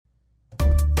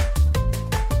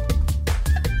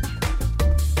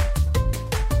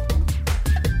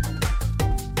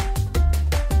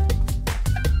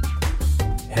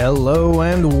Hello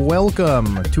and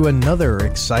welcome to another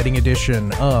exciting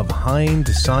edition of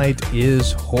Hindsight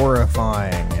is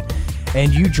Horrifying.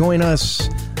 And you join us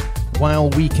while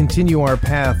we continue our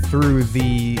path through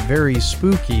the very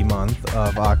spooky month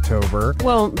of October.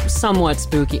 Well, somewhat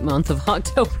spooky month of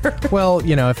October. Well,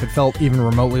 you know, if it felt even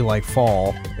remotely like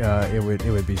fall, it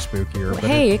would be spookier. But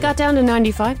Hey, it got down to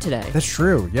 95 today. That's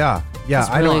true, yeah. Yeah,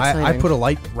 That's really I exciting. put a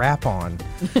light wrap on.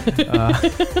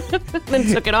 Then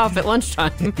took it off at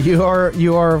lunchtime. You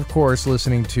are, of course,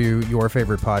 listening to your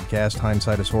favorite podcast,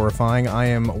 Hindsight is Horrifying. I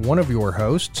am one of your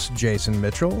hosts, Jason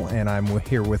Mitchell, and I'm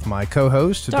here with my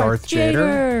co-host, Darth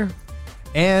Jader.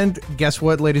 And guess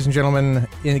what, ladies and gentlemen?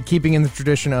 Keeping in the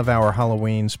tradition of our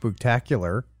Halloween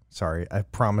spooktacular, sorry, I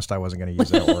promised I wasn't going to use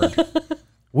that word.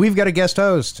 We've got a guest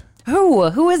host.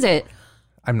 Who is it?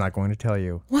 I'm not going to tell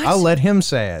you. What? I'll let him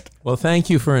say it. Well, thank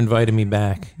you for inviting me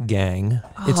back, gang.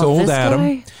 It's old this Adam,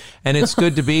 guy? and it's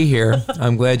good to be here.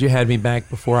 I'm glad you had me back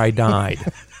before I died,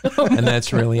 and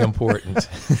that's really important.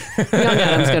 Young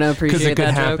Adam's going to Because appreciate it could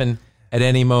that happen at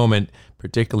any moment,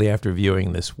 particularly after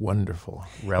viewing this wonderful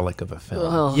relic of a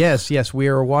film. joke. Yes, we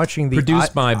are watching the...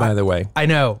 Produced by the way. I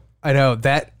know.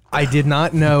 That I did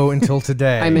not know until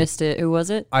today. I missed it. Who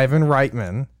was it? Ivan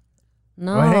Reitman.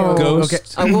 No. Well, hey,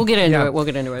 Ghost. okay. We'll get into Yeah. it. We'll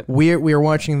get into it. We are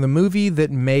watching the movie that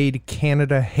made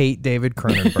Canada hate David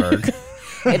Cronenberg.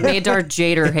 It made Darth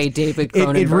Jader hate David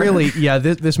Cronenberg. it really, yeah,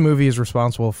 this movie is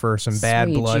responsible for some bad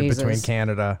Sweet blood Jesus. between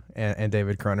Canada and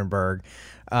David Cronenberg.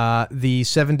 The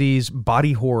 70s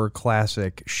body horror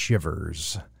classic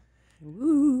Shivers.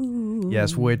 Ooh.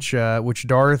 Yes, which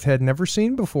Darth had never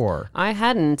seen before. I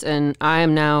hadn't, and I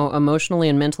am now emotionally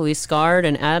and mentally scarred,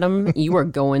 and Adam, you are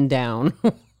going down.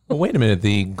 Well, wait a minute.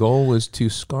 The goal was to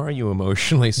scar you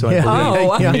emotionally, so Yeah. I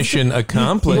believe Oh. mission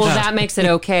accomplished. Well, that makes it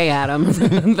okay, Adam.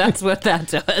 That's what that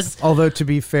does. Although, to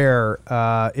be fair,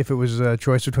 if it was a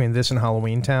choice between this and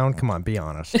Halloween Town, come on, be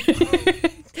honest.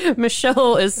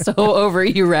 Michelle is so over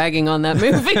you ragging on that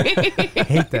movie. I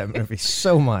hate that movie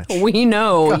so much. We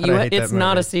know God, I hate it's that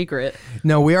not movie. a secret.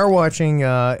 No, we are watching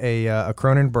a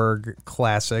Cronenberg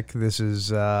classic. This is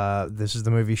the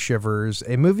movie Shivers,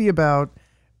 a movie about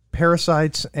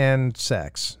parasites and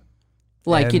sex,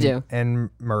 Like you and- do. and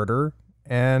murder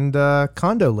and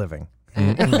condo living.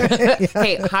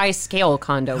 Hey, high scale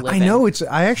condo living. I know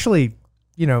I actually,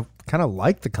 kind of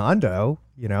like the condo.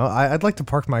 I'd like to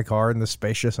park my car in the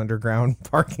spacious underground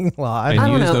parking lot. and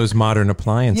don't use know. those modern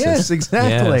appliances. Yes,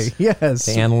 exactly. Yes.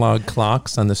 The analog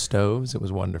clocks on the stoves. It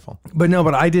was wonderful. But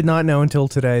I did not know until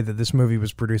today that this movie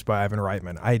was produced by Ivan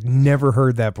Reitman. I'd never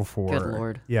heard that before. Good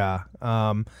Lord. Yeah.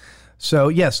 So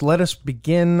yes, let us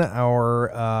begin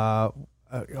our.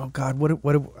 Oh God,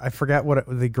 what I forgot what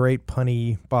the great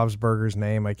punny Bob's Burgers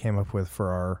name I came up with for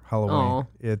our Halloween. Oh,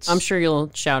 It's I'm sure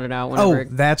you'll shout it out Oh, whenever.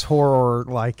 that's horror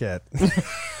like it.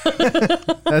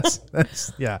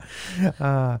 that's yeah.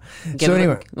 So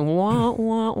anyway, Wah,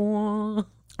 wah, wah.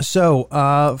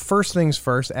 so first things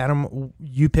first, Adam,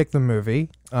 you picked the movie.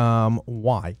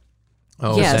 Why?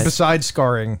 Oh, Yes. Besides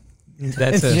scarring.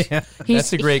 that's a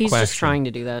that's a great He's question. just trying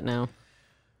to do that now.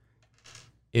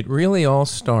 It really all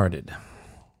started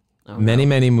Oh,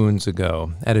 many moons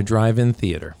ago at a drive-in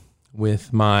theater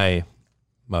with my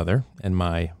mother and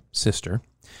my sister.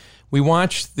 We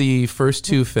watched the first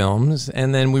two films,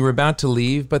 and then we were about to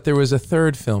leave, but there was a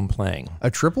third film playing. A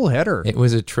triple header. It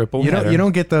was a triple header. You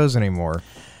don't get those anymore.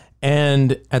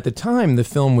 And at the time, the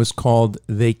film was called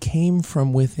They Came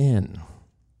From Within.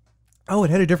 Oh,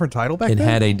 it had a different title back It then?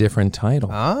 had a different title.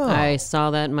 Oh. I saw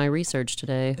that in my research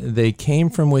today. They Came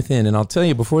From Within. And I'll tell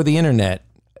you, before the internet,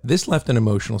 this left an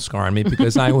emotional scar on me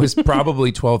because I was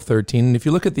probably 12, 13. And if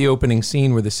you look at the opening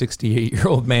scene where the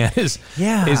 68-year-old man is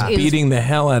beating the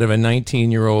hell out of a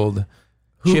 19-year-old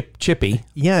Chippy.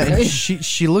 Yeah, and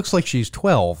she looks like she's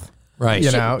 12. Right.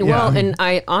 Well, and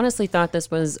I honestly thought this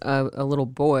was a little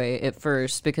boy at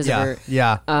first because of her.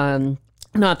 Yeah.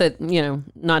 Not that,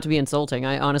 not to be insulting.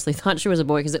 I honestly thought she was a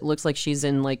boy because it looks like she's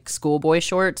in like schoolboy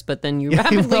shorts, but then you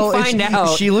rapidly find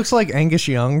out. She looks like Angus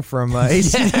Young from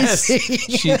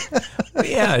ACDC.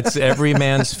 It's every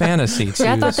man's fantasy to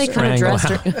I thought they kind of dressed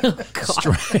her.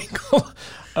 strangle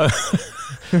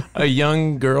a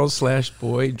young girl /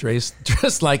 boy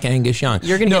dressed like Angus Young.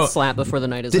 You're going to get slapped before the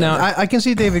night is Now, over. I can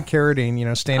see David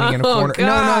Carradine, standing in a Oh, corner.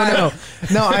 God.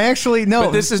 No, I actually, no.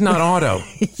 But this is not auto.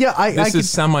 Yeah, This is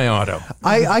semi-auto.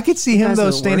 I could see him, guys are though,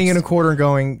 the standing in a worst. corner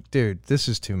going, dude, this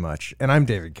is too much. And I'm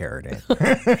David Carradine.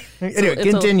 Anyway, It's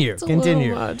continue. it's a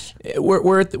continue. little much.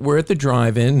 We're at the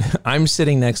drive-in. I'm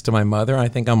sitting next to my mother. I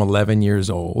think I'm 11 years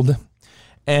old.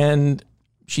 And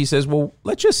she says, well,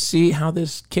 let's just see how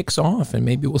this kicks off and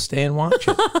maybe we'll stay and watch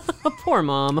it. Poor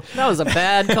mom. That was a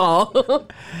bad call.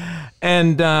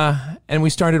 And we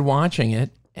started watching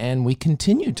it. And we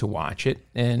continued to watch it,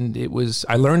 and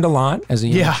I learned a lot as a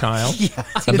young child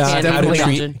about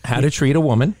how to treat a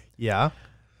woman. Yeah.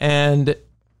 And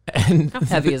how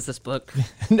heavy is this book?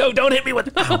 No, don't hit me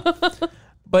with it.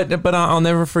 But I'll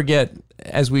never forget,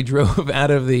 as we drove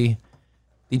out of the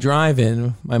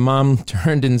drive-in, my mom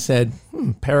turned and said,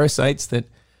 parasites that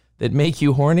make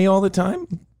you horny all the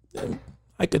time?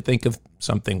 I could think of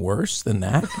something worse than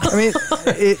that. I mean,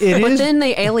 it is. But then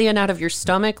they alien out of your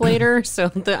stomach later,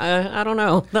 so I don't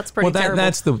know. That's pretty terrible.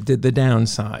 That's the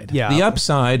downside. Yeah. The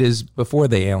upside is before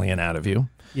they alien out of you.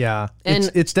 Yeah. And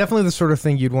it's definitely the sort of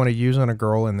thing you'd want to use on a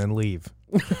girl and then leave.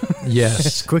 Yes.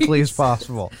 As quickly as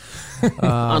possible.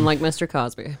 Unlike Mr.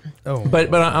 Cosby. Oh,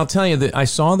 but I'll tell you that I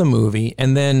saw the movie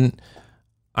and then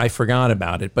I forgot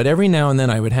about it, but every now and then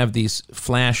I would have these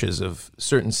flashes of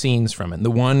certain scenes from it.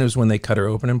 The one is when they cut her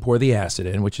open and pour the acid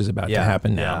in, which is about to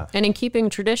happen now. And in keeping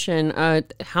tradition,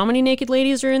 how many naked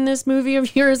ladies are in this movie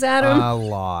of yours, Adam? A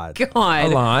lot. God.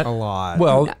 A lot.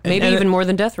 Well, maybe even more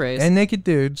than Death Race. And naked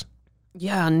dudes.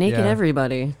 Yeah, naked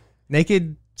everybody.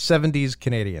 Naked 70s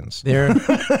Canadians. They're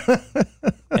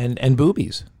and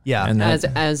boobies. Yeah. And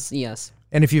as yes.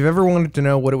 And if you've ever wanted to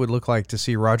know what it would look like to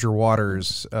see Roger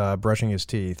Waters brushing his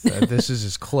teeth, this is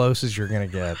as close as you're going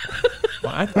to get.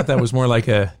 Well, I thought that was more like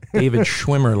a David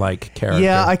Schwimmer-like character.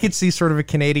 Yeah, I could see sort of a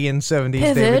Canadian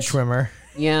 70s David Schwimmer.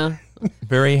 Yeah.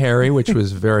 Very hairy, which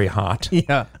was very hot.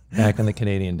 Yeah. Back in the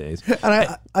Canadian days.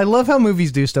 And I love how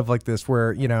movies do stuff like this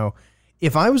where, you know,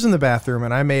 if I was in the bathroom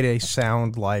and I made a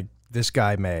sound like this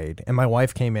guy made, and my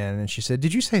wife came in and she said,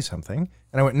 "Did you say something?"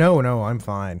 And I went, no, I'm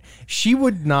fine. She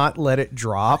would not let it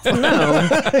drop. No,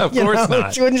 of course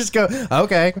not. She wouldn't just go,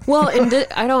 okay. Well, and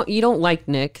you don't like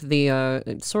Nick,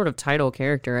 the sort of title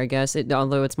character, I guess.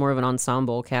 Although it's more of an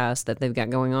ensemble cast that they've got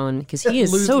going on, because he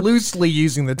is so loosely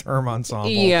using the term ensemble.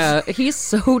 Yeah, he's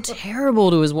so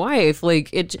terrible to his wife.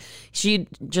 Like she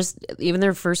just even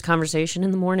their first conversation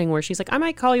in the morning where she's like, "I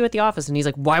might call you at the office," and he's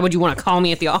like, "Why would you want to call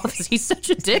me at the office?" He's such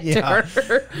a dick to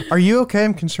her. Are you okay?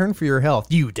 I'm concerned for your health.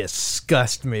 You disgust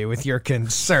me with your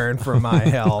concern for my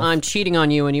health. I'm cheating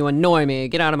on you and you annoy me.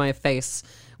 Get out of my face.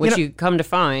 Which you come to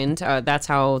find, that's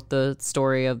how the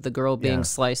story of the girl being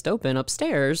sliced open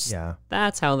upstairs,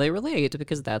 that's how they relate,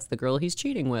 because that's the girl he's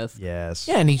cheating with. Yes.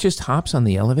 Yeah, and he just hops on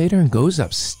the elevator and goes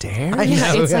upstairs. I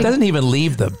know. It doesn't even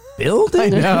leave the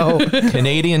building. I know.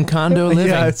 Canadian condo living.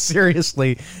 Yeah,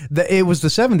 seriously. It was the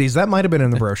 70s. That might have been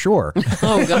in the brochure.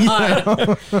 Oh,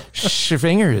 God.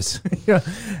 Fingers. Yeah.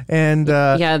 And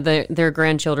their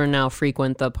grandchildren now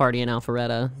frequent the party in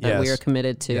Alpharetta that we are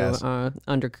committed to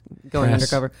going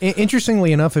undercover.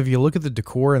 Interestingly enough, if you look at the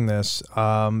decor in this,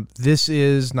 this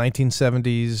is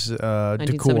 1970s decor.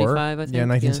 1975, I think. Yeah,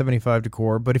 1975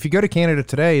 decor. But if you go to Canada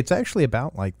today, it's actually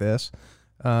about like this.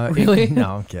 Really?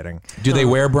 No, I'm kidding. Do they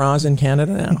wear bras in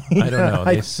Canada now? I don't know.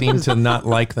 They seem to not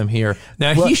like them here.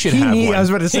 Now, he should have one. I was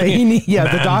about to say,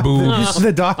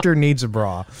 the doctor needs a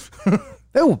bra.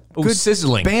 Good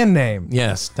sizzling band name.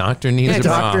 Yes, doctor needs a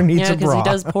bra. Doctor needs a bra. Because he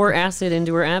does pour acid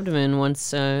into her abdomen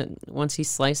once he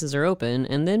slices her open,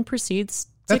 and then proceeds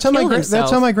to kill himself.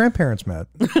 That's how my grandparents met.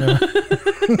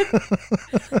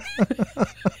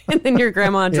 And then your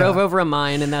grandma drove over a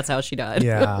mine, and that's how she died.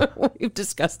 Yeah, we've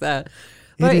discussed that.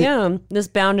 But this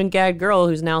bound and gagged girl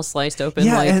who's now sliced open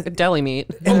like deli meat.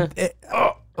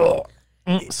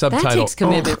 Subtitle. That takes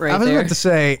commitment right there. I was about to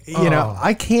say,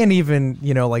 I can't even,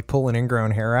 like pull an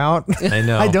ingrown hair out. I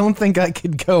know. I don't think I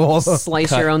could go all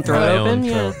slice your own throat open.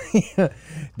 Yeah.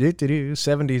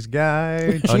 70s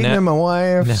guy cheating on my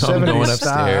wife. Now 70s I'm going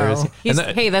upstairs.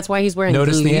 Hey, that's why he's wearing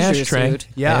notice the leisure ashtray. suit.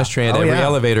 Yeah, ashtray at every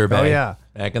elevator bay. Oh yeah,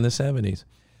 back in the 70s.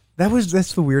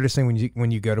 That's the weirdest thing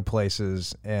when you go to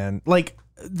places, and like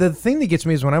the thing that gets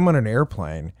me is when I'm on an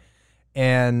airplane,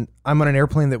 and I'm on an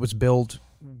airplane that was built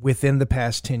within the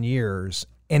past 10 years,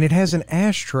 and it has an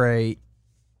ashtray.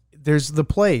 There's the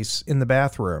place in the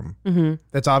bathroom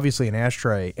that's obviously an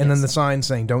ashtray, and then the sign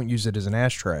saying don't use it as an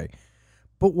ashtray.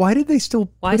 But why did they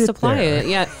still why put supply it there?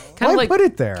 Yeah, why put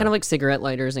it there? Kind of like cigarette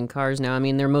lighters in cars now. I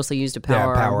mean, they're mostly used to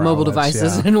power outlets, mobile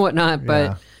devices and whatnot.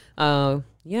 But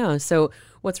so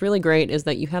what's really great is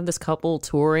that you have this couple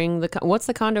touring what's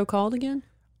the condo called again?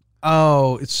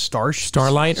 Oh, it's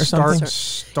Starlight or something.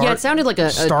 Yeah, it sounded like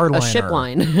a ship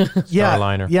line.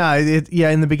 Starliner. Yeah.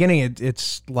 In the beginning,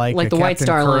 it's like the Captain White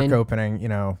Star Kirk Line opening.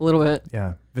 A little bit.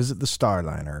 Yeah, visit the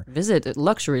Starliner. Visit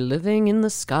luxury living in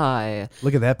the sky.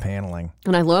 Look at that paneling.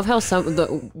 And I love how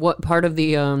what part of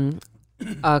the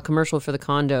commercial for the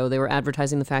condo, they were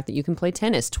advertising the fact that you can play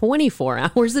tennis 24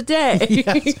 hours a day.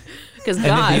 Because And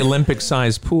then the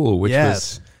Olympic-sized pool, which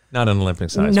was not an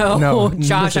Olympic-sized pool. No,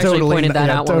 Josh actually pointed that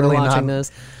out when we were watching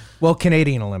this. Well,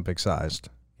 Canadian Olympic sized.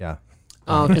 Yeah.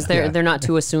 Oh, because they're not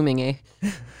too assuming, eh?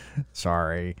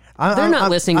 Sorry. They're not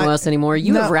listening to us anymore.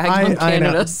 You have ragged on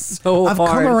Canada so I've hard.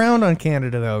 come around on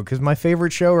Canada though, because my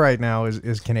favorite show right now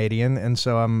is Canadian, and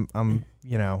so I'm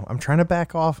trying to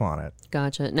back off on it.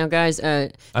 Gotcha. Now, guys,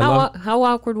 how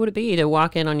awkward would it be to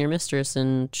walk in on your mistress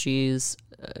and she's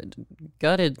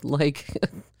gutted like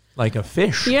like a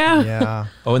fish? Yeah. Yeah.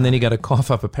 Oh, and then you got to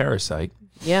cough up a parasite.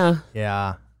 Yeah.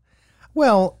 Yeah.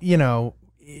 Well,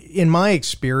 in my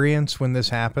experience, when this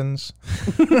happens,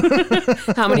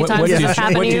 how many times does this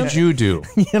happen to you? What did you do?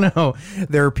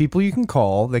 There are people you can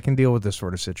call that can deal with this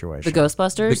sort of situation. The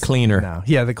Ghostbusters? The cleaner. No.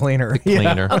 Yeah, the cleaner.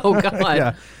 Cleaner. Oh, God.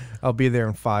 Yeah. I'll be there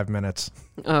in 5 minutes.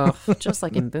 Oh, just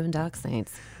like in Boondock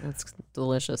Saints. That's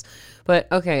delicious.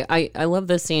 But okay, I love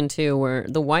this scene too, where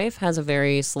the wife has a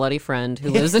very slutty friend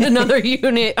who lives in another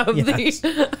unit of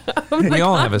the. We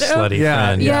all have a slutty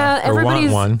friend. Yeah, or want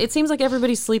everybody's. one. It seems like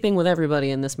everybody's sleeping with everybody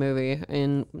in this movie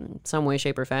in some way,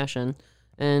 shape, or fashion,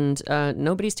 and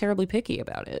nobody's terribly picky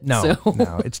about it. No, so.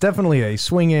 no, it's definitely a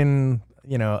swinging,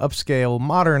 upscale,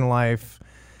 modern life.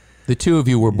 The two of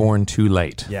you were born too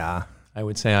late. Yeah. I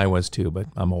would say I was too, but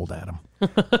I'm old Adam.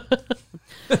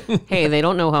 Hey, they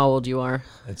don't know how old you are.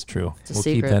 That's true. We'll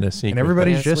secret. keep that a secret. And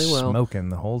everybody's Yes, just we will. smoking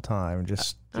the whole time,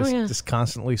 just yeah.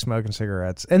 constantly smoking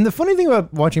cigarettes. And the funny thing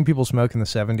about watching people smoke in the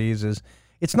 70s is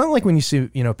it's not like when you see,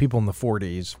 people in the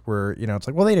 40s where, it's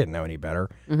like, well, they didn't know any better.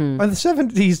 Mm-hmm. By the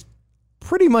 70s,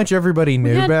 pretty much everybody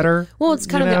knew better. Well, it's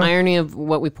kind of the irony of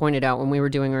what we pointed out when we were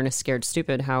doing Ernest Scared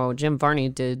Stupid, how Jim Varney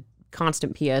did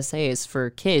constant PSAs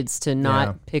for kids to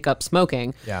not pick up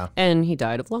smoking. Yeah. And he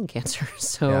died of lung cancer.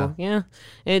 So,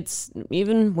 it's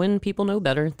even when people know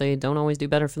better, they don't always do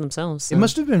better for themselves. So. It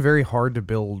must have been very hard to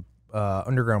build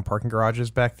underground parking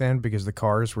garages back then because the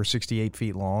cars were 68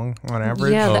 feet long on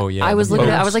average. Yeah, I was looking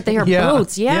at I was like, they are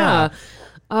boats. Yeah.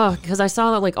 Oh, because I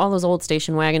saw that like all those old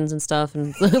station wagons and stuff,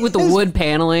 and with the wood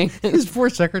paneling. His poor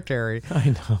secretary.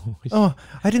 I know. Oh,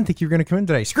 I didn't think you were going to come in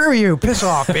today. Screw you, piss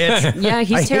off, bitch. Yeah,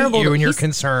 he's terrible. I hate you and your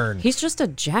concern. He's just a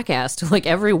jackass to like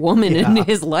every woman in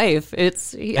his life.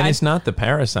 It's not the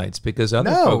parasites, because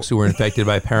other folks who were infected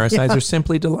by parasites are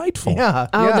simply delightful.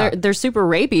 Yeah. They're super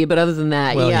rapey, but other than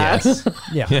that, Yes.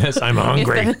 Yeah. Yes, I'm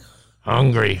hungry.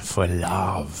 Hungry for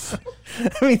love.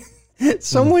 I mean,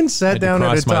 someone sat down at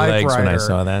a cross my legs when I typewriter.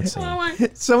 saw that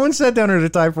scene. Someone sat down at a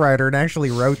typewriter and actually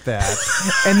wrote that,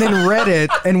 and then read it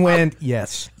and went,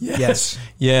 yes,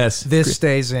 Yes. this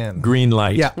stays in. Green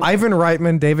light. Yeah, Ivan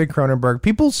Reitman, David Cronenberg.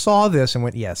 People saw this and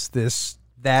went, yes,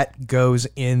 that goes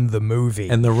in the movie.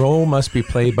 And the role must be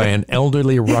played by an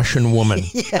elderly Russian woman.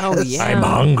 Oh yeah. I'm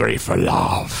hungry for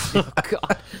love.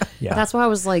 God. Yeah. That's why I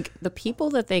was like, the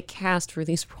people that they cast for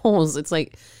these roles, it's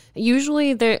like,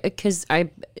 usually they're, because I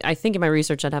think in my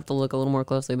research I'd have to look a little more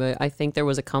closely, but I think there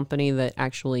was a company that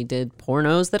actually did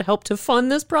pornos that helped to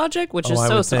fund this project, which is I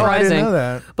so would think. surprising. I didn't know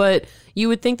that. But you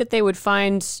would think that they would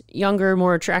find younger,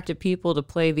 more attractive people to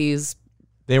play these.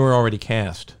 They were already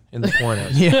cast in the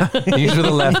pornos. These were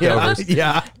the leftovers.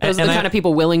 Yeah. Those are the kind of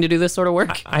people willing to do this sort of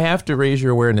work. I have to raise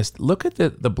your awareness. Look at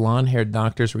the blonde-haired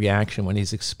doctor's reaction when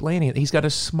he's explaining it. He's got a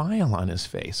smile on his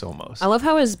face almost. I love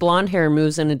how his blonde hair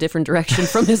moves in a different direction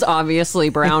from his obviously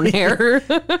brown hair.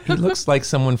 He looks like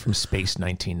someone from Space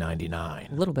 1999.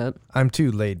 A little bit. I'm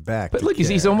too laid back. But to look, he's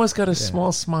care. almost got a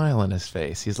small smile on his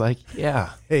face. He's like, yeah.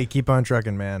 Hey, keep on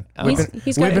trucking, man.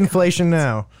 He's got With inflation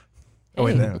now. Oh,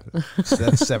 wait, no.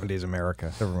 That's 70s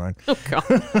America. Never mind. Oh,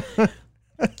 God.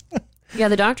 Yeah,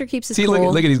 the doctor keeps his See,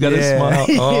 cool. look at he's got a smile.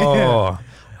 Oh,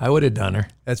 I would have done her.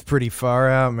 That's pretty far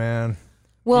out, man.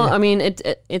 Well, I mean,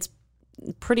 it's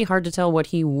pretty hard to tell what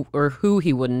he or who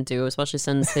he wouldn't do, especially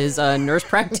since his nurse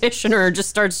practitioner just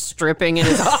starts stripping in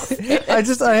his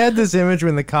office. I had this image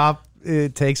when the cop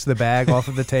takes the bag off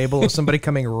of the table of somebody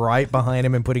coming right behind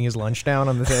him and putting his lunch down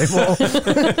on the table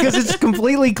because it's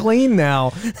completely clean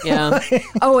now. Yeah.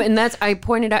 Oh, and I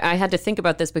pointed out, I had to think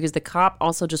about this because the cop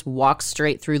also just walks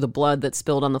straight through the blood that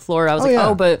spilled on the floor. I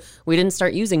was but we didn't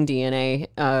start using DNA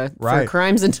for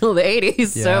crimes until the 80s.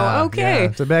 So, okay.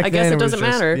 Yeah. So back I guess then it doesn't was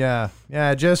just, matter.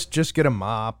 Yeah. Just get a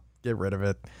mop, get rid of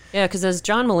it. Yeah, because as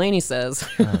John Mulaney says,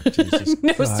 Jesus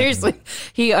no, God, seriously,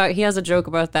 he has a joke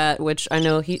about that, which I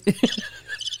know he.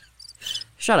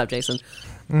 Shut up, Jason.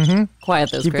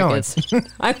 Quiet those Keep crickets.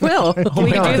 I will. We I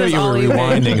do thought this you were all evening.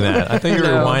 rewinding that. I thought you were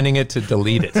rewinding it to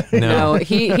delete it. No,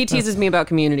 he teases me about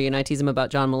Community, and I tease him about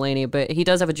John Mulaney. But he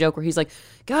does have a joke where he's like,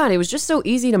 "God, it was just so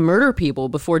easy to murder people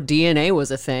before DNA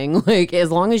was a thing. Like,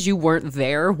 as long as you weren't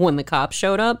there when the cops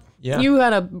showed up, you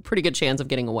had a pretty good chance of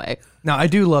getting away." Now, I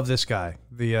do love this guy.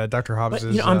 The Dr. Hobbs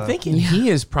is... I'm thinking he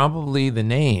is probably the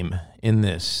name in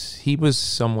this. He was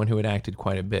someone who had acted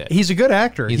quite a bit. He's a good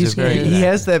actor. He's a very good he actor.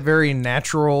 has that very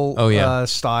natural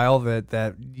style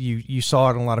that you saw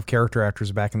in a lot of character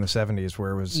actors back in the 70s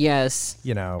where it was, Yes.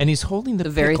 you know... And he's holding the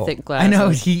Very pickle. thick glasses. I know,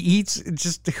 he eats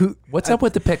just... What's up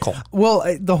with the pickle? Well,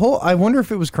 I wonder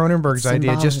if it was Cronenberg's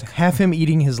idea, Symbolic. just have him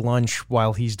eating his lunch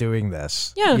while he's doing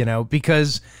this. Yeah. You know,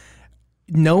 because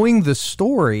knowing the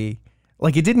story,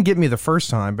 like it didn't get me the first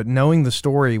time, but knowing the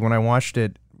story when I watched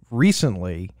it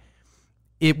recently,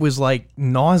 it was like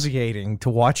nauseating to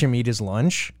watch him eat his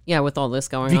lunch Yeah, with all this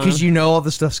going on. because you know all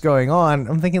the stuff's going on.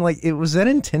 I'm thinking like, was that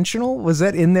intentional? Was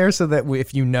that in there so that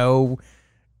if you know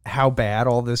how bad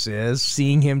all this is,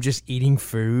 seeing him just eating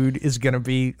food is going to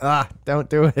be, don't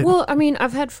do it. Well, I mean,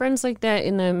 I've had friends like that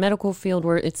in the medical field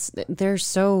where they're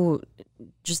so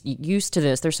just used to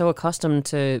this. They're so accustomed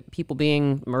to people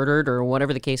being murdered or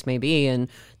whatever the case may be, and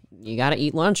you got to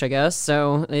eat lunch, I guess.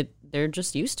 So they're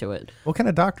just used to it. What kind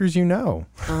of doctors you know?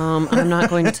 I'm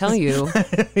not going to tell you.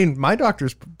 I mean, my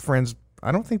doctor's friends,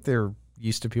 I don't think they're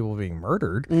used to people being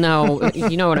murdered. No,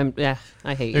 you know what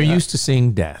I hate They're you. used to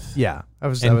seeing death. Yeah. I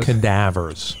was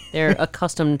Cadavers. They're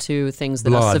accustomed to things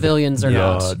that us Blood. civilians are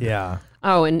not. Blood. Yeah.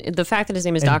 Oh, and the fact that his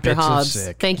name is And Dr. bits of Hobbs,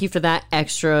 sick. thank you for that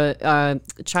extra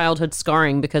childhood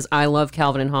scarring because I love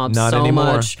Calvin and Hobbes Not so anymore.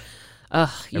 much.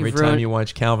 Every time you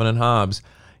watch Calvin and Hobbes,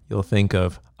 you'll think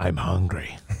of, I'm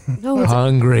hungry. No, it's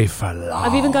Hungry for love.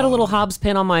 I've even got a little Hobbs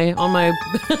pin on my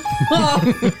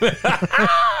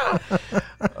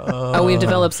Oh, we've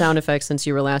developed sound effects since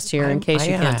you were last here, in case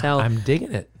you can't tell. I'm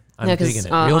digging it. I'm Yeah, 'cause, digging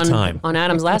it. Real time. On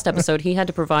Adam's last episode, he had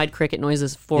to provide cricket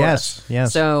noises for Yes, us.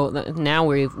 yes. So now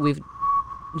we've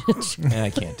I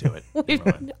can't do it. we've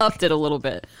upped it a little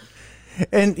bit.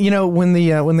 And you know, when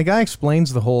the guy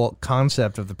explains the whole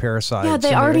concept of the parasites, Yeah, they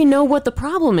and already know what the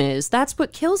problem is. That's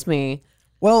what kills me.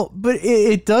 well, but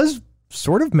it does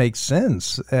sort of make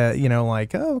sense. You know,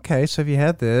 like, oh, okay, so if you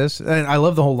had this, and I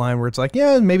love the whole line where it's like,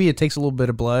 yeah, maybe it takes a little bit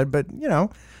of blood, but you know,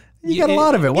 you got a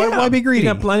lot of it. Why be greedy?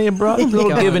 You got plenty of blood. A little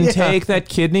give and take. That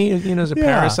kidney, you know, is a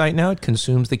Yeah. parasite now. It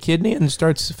consumes the kidney and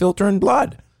starts filtering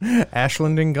blood.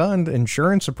 Ashland and Gund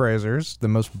insurance appraisers, the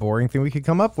most boring thing we could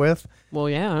come up with. Well,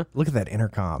 yeah. Look at that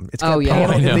intercom. It's got Oh, yeah.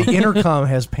 panel- I know. The intercom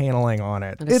has paneling on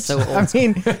it. is so old. I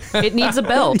mean, It needs a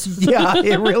belt. yeah,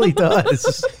 it really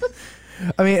does.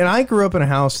 I mean, and I grew up in a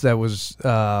house that was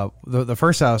the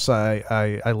first house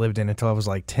I lived in until I was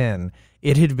like 10.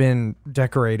 It had been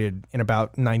decorated in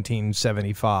about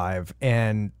 1975,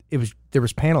 and there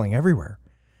was paneling everywhere.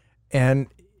 And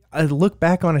I look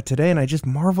back on it today, and I just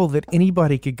marvel that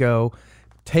anybody could go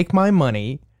take my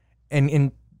money and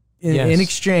in Yes.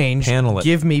 exchange Panel it.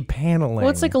 give me paneling. Well,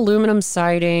 it's like aluminum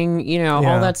siding, you know,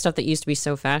 Yeah. all that stuff that used to be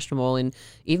so fashionable. And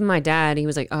even my dad, he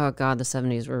was like, "Oh God, the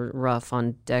 '70s were rough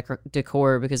on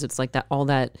decor because it's like that, all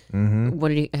that. What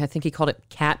did I think he called it,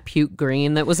 cat puke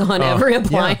green that was on every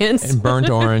appliance. And burnt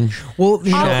orange. well,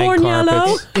 you know, shag Popcorn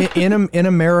yellow. carpets. in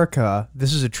America,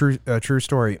 this is a true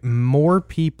story. More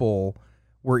people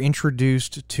were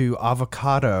introduced to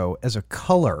avocado as a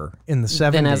color in the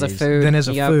 70s Than as a food. than as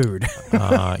a Yep. food.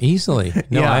 Easily.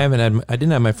 No, Yeah. I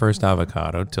didn't have my first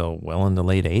avocado till well in the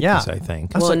late 80s, Yeah. I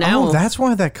think. I was Well, like, now- oh, that's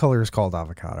why that color is called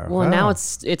avocado. Well, Oh. now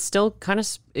it's still kind of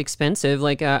expensive.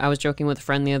 Like I was joking with a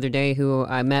friend the other day who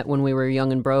I met when we were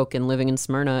young and broke and living in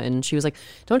Smyrna, and she was like,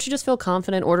 "Don't you just feel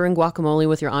confident ordering guacamole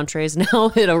with your entrees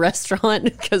now at a restaurant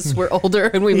because we're older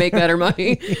and we make better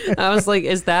money?" I was like,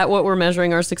 "Is that what we're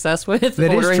measuring our success with?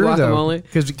 That is ordering true guacamole?"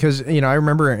 though, because you know I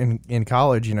remember in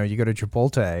college, you know, you go to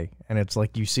Chipotle and it's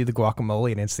like you see the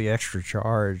guacamole and it's the extra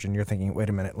charge, and you're thinking, wait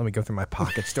a minute, let me go through my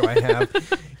pockets. Do I have?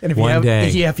 And if One you have, day.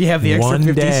 if you have the extra One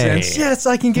 50 day. cents, yes,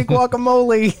 I can get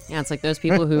guacamole. Yeah, it's like those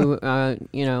people who,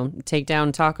 you know, take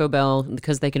down Taco Bell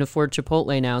because they can afford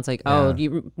Chipotle now. It's like, oh,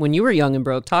 when you were young and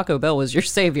broke, Taco Bell was your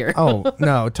savior. Oh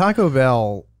no, Taco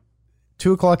Bell,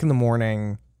 2:00 in the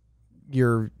morning.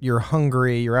 You're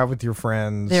hungry. You're out with your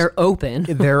friends. They're open.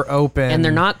 They're open And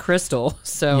they're not Crystal.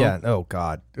 So Yeah. Oh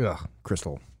God. Ugh.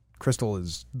 Crystal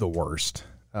is the worst.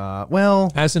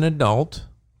 Well, As an adult,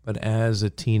 but as a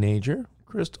teenager,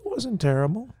 Crystal wasn't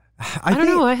terrible. I don't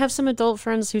know. I have some adult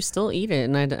friends who still eat it,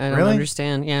 and I don't Really?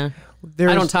 understand. Yeah.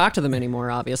 There's- I don't talk to them anymore,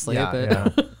 obviously. Yeah, but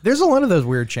yeah. There's a lot of those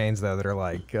weird chains though that are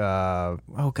like,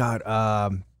 oh God,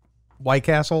 White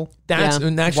Castle. That's Yeah.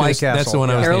 actually White Castle, that's the one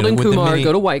I was Harold thinking and of, with Kumar the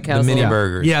go to White Castle. The mini Yeah.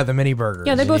 burgers. Yeah, the mini burgers.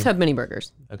 Yeah, they both have mini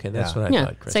burgers. Okay, that's Yeah. what I Yeah,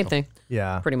 thought, Crystal. same thing,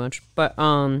 Yeah. pretty much. But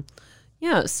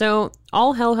yeah. So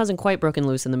all hell hasn't quite broken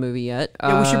loose in the movie yet.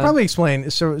 Yeah, we should probably explain.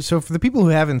 So for the people who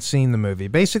haven't seen the movie,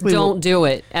 basically, Don't do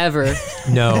it ever.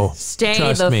 No, Stay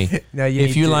trust the me. No, you if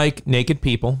need you to. like naked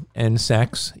people and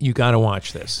sex, you got to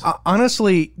watch this.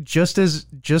 honestly, just I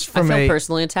from feel a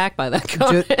personally attacked by that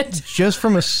comment. just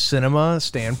from a cinema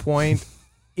standpoint,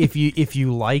 if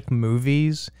you like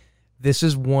movies, this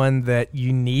is one that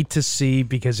you need to see,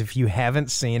 because if you haven't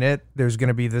seen it, there's going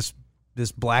to be this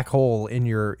black hole in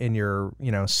your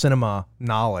cinema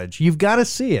knowledge. You've got to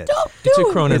see it. It's a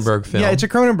Cronenberg film. Yeah, it's a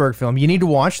Cronenberg film. You need to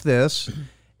watch this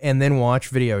and then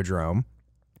watch Videodrome.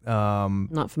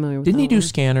 Not familiar with Didn't that he do one.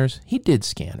 Scanners? He did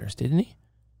Scanners, didn't he?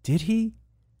 Did he?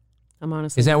 I'm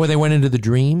honestly. Is that where they went into the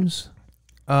dreams?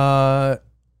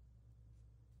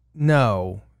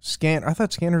 No. I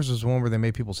thought Scanners was the one where they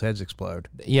made people's heads explode.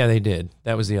 Yeah, they did.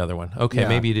 That was the other one. Okay, Yeah.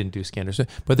 maybe you didn't do Scanners.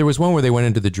 But there was one where they went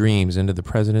into the dreams, into the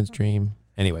president's dream.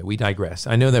 Anyway, we digress.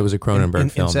 I know that was a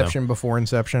Cronenberg film, Inception before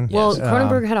Inception. Well, Yes.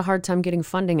 Cronenberg had a hard time getting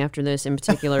funding after this in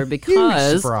particular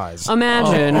because surprise.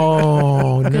 imagine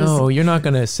Oh, no. You're not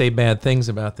going to say bad things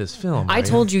about this film. I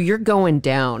told you you're going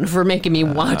down for making me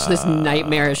watch this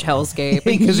nightmarish hellscape.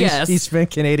 Because yes. he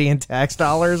spent Canadian tax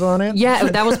dollars on it. Yeah,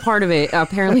 that was part of it.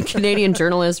 Apparently, Canadian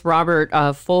journalist Robert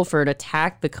Fulford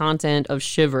attacked the content of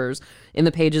Shivers in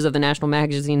the pages of the national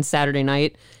magazine Saturday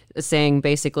Night, saying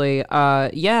basically,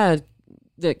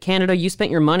 Canada, you spent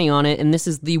your money on it, and this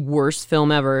is the worst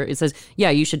film ever. It says,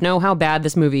 yeah, you should know how bad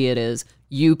this movie it is.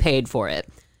 You paid for it.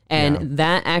 And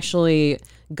that actually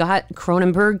got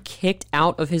Cronenberg kicked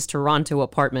out of his Toronto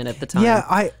apartment at the time.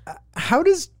 Yeah, how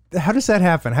does that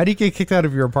happen? How do you get kicked out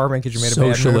of your apartment because you made a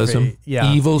bad Socialism. movie?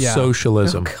 Yeah, Evil yeah.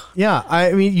 socialism. Yeah,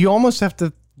 I mean, you almost have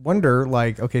to wonder,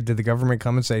 like, okay, did the government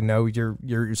come and say, no,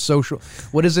 your social,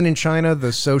 what is it in China,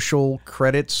 the social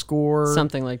credit score?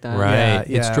 Something like that. Right. Yeah,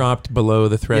 It's yeah. dropped below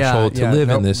the threshold to live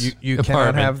in Nope, this you apartment.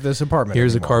 cannot have this apartment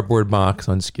Here's anymore. a cardboard box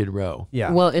on Skid Row.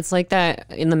 Yeah. Well, it's like that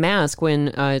in The Mask when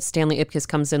Stanley Ipkiss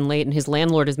comes in late and his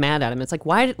landlord is mad at him. It's like,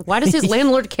 why does his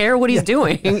landlord care what he's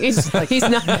doing? He's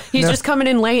just coming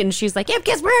in late, and she's like,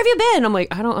 Ipkiss, where have you been? I'm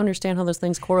like, I don't understand how those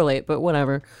things correlate, but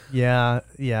whatever. Yeah.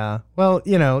 Well,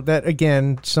 that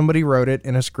again, somebody wrote it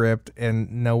in a script and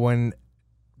no one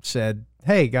said,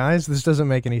 hey guys, this doesn't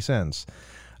make any sense.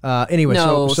 Anyway,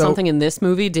 No, so something in this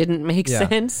movie didn't make yeah.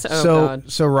 sense. Oh, God.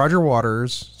 So Roger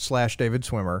Waters / David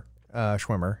Schwimmer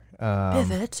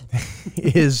Pivot.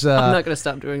 is I'm not going to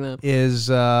stop doing that. is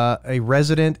a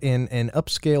resident in an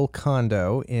upscale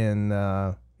condo in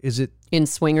In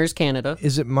Swingers, Canada.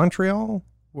 is it Montreal?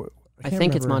 I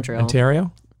think it's Montreal.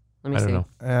 Ontario? Let me I don't see. know.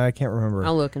 I can't remember.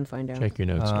 I'll look and find out. Check your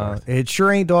notes, Garth. It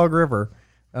sure ain't Dog River.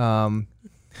 Rim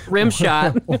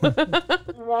shot.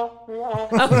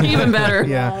 Oh, even better.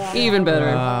 Yeah. Even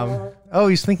better.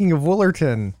 He's thinking of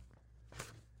Woolerton.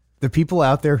 The people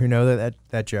out there who know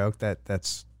that joke,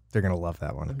 that's they're gonna love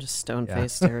that one. I'm just stone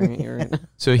faced staring at you right now.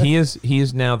 So he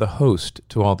is now the host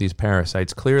to all these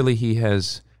parasites. Clearly, he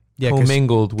has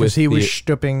commingled with because he was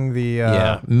stooping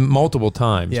the multiple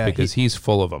times yeah, because he's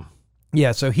full of them.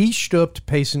 Yeah, so he stooped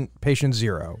patient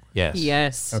zero. Yes.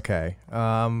 Yes. Okay.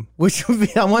 Which would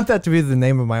be, I want that to be the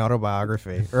name of my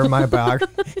autobiography or my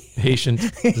biography. Patient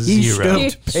He zero.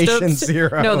 stooped patient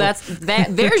zero. No,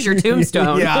 there's your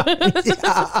tombstone. Yeah.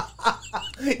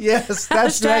 Yes,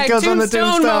 that goes on the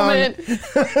tombstone. Moment.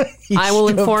 He I will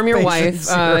stooped inform your patient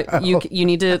wife. zero. You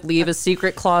need to leave a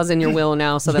secret clause in your will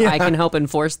now so that I can help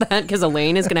enforce that because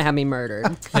Elaine is going to have me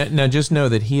murdered. Now, just know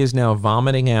that he is now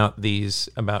vomiting out these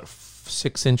about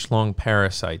 6-inch long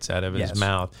parasites out of his Yes.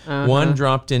 mouth. Uh-huh. One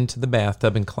dropped into the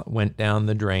bathtub and went down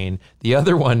the drain. The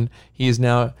other one, he is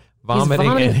now vomiting, He's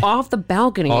vomiting and, off the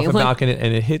balcony. off the Like, balcony,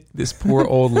 and it hit this poor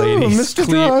old Oh, lady's Mr.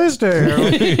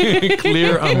 Drysdale.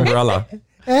 clear umbrella.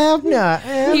 Abner.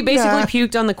 He basically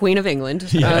puked on the Queen of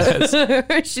England. Yes.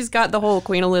 She's got the whole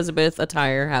Queen Elizabeth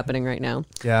attire happening right now.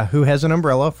 Yeah, who has an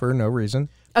umbrella for no reason.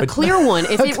 A clear one.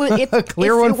 If it was A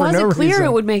clear one for no clear, reason.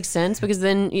 it would make sense because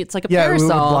then it's like a Yeah, it would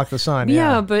parasol. block the sun, Yeah,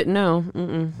 yeah. but no.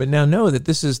 Mm-mm. But now know that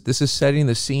this is setting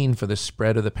the scene for the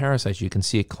spread of the parasites. You can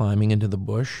see it climbing into the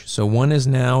bush. So one is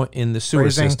now in the sewer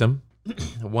Phrasing. system.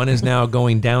 One is now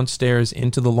going downstairs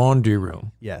into the laundry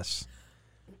room. Yes.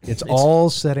 It's all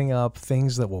setting up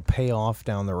things that will pay off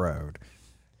down the road.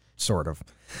 Sort of.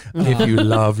 If you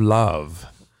love.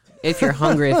 If you're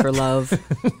hungry for love.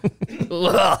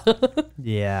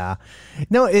 Yeah.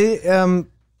 No,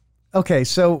 okay,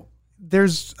 so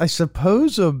there's, I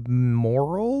suppose, a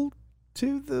moral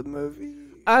to the movie.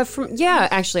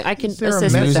 Actually, I can there a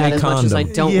assist with that as much as I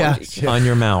don't want to. on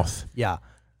your mouth. Yeah.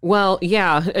 Well,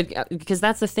 yeah, because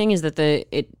that's the thing is that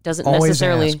it doesn't Always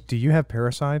necessarily. ask, do you have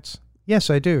parasites? Yes,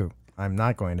 I do. I'm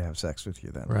not going to have sex with you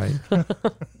then. Right.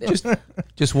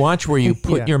 just watch where you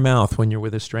put your mouth when you're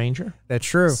with a stranger. That's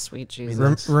true. Sweet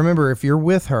Jesus. Remember, if you're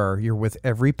with her, you're with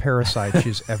every parasite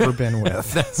she's ever been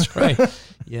with. That's right.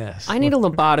 Yes. I need a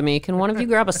lobotomy. Can one of you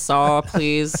grab a saw,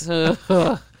 please?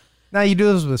 Now you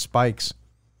do this with spikes.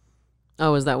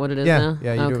 Oh, is that what it is Yeah, now?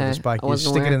 yeah, you do it with a spike. You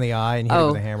stick it in the eye and you hit it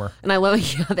with a hammer. And I love,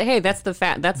 hey, that's the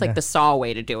that's like the saw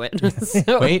way to do it.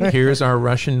 So, Wait, here's our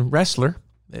Russian wrestler.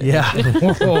 Yeah.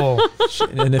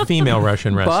 And a female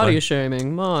Russian wrestler. body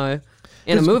shaming,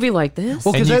 in a movie like this.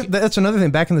 Well, because that's another thing.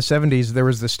 Back in the 70s, there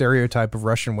was the stereotype of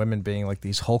Russian women being like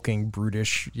these hulking,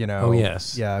 brutish, Oh,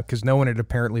 yes. Yeah, because no one had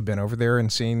apparently been over there and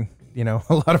seen, a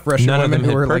lot of Russian None women of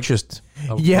them who had were purchased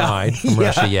a ride from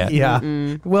Russia yet.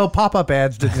 Yeah. Well, pop-up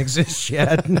ads didn't exist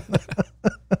yet.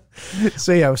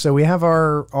 So we have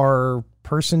our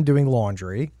person doing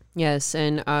laundry. Yes,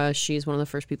 and she's one of the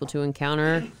first people to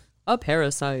encounter a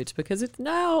parasite because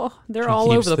they're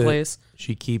all over the place.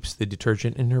 She keeps the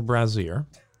detergent in her brassiere.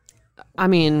 I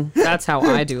mean, that's how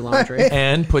I do laundry.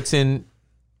 And puts in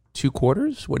 2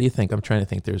 quarters? What do you think? I'm trying to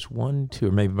think. There's 1, 2,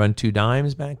 or maybe 2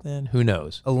 dimes back then. Who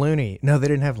knows? A loonie. No, they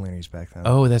didn't have loonies back then.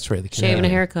 Oh, that's right. Shave and a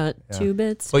haircut, 2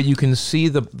 bits. But you can see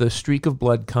the streak of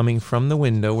blood coming from the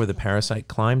window where the parasite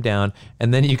climbed down,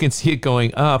 and then you can see it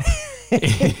going up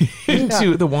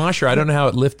into the washer. I don't know how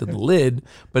it lifted the lid,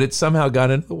 but it somehow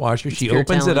got into the washer. She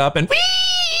opens it up and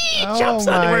jumps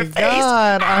onto her face.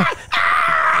 God.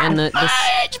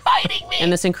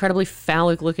 And this incredibly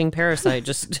phallic-looking parasite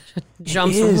just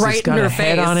jumps It's right got in her a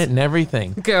head face. on it and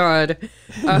everything. God.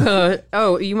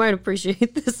 You might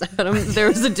appreciate this, Adam. There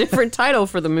was a different title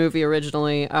for the movie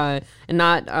originally, and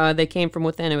not They Came From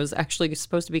Within. It was actually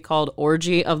supposed to be called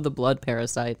Orgy of the Blood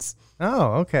Parasites.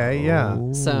 Oh, okay,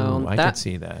 yeah. So I could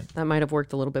see that. That might have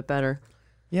worked a little bit better.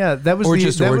 Yeah, that was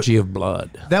Orgy of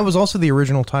Blood. That was also the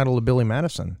original title of Billy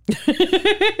Madison.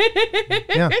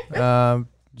 Yeah.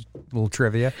 Little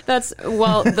trivia.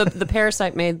 The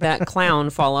parasite made that clown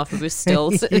fall off of his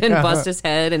stilts and bust his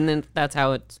head, and then that's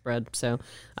how it spread. So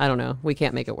I don't know. We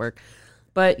can't make it work.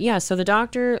 But yeah, so the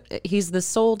doctor, he's the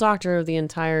sole doctor of the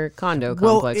entire condo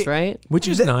complex, right? Which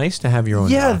is nice to have your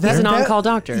own doctor. He's an on-call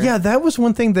doctor. Yeah, that was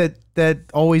one thing that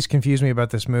always confused me about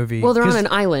this movie. Well, they're on an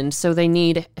island, so they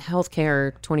need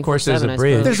healthcare 24/7. Of course, there's a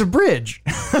bridge. There's a bridge.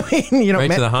 I mean,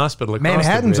 right to the hospital across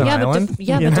Manhattan's the an bridge. island.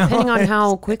 But depending on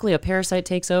how quickly a parasite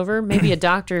takes over, maybe a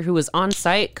doctor who was on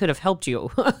site could have helped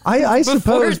you. I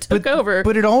suppose, it took over.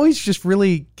 But it always just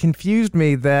really confused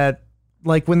me that,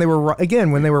 like, when they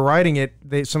were writing it,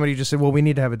 somebody just said, "Well, we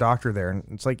need to have a doctor there," and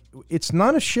it's like, it's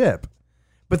not a ship.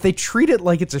 But they treat it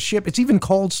like it's a ship. It's even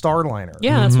called Starliner.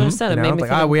 Yeah, that's what I said. It made me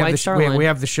think of we White Star Line. we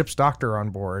have the ship's doctor on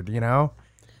board.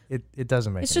 It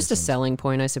doesn't make. It's any just sense. a selling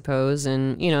point, I suppose.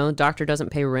 And doctor doesn't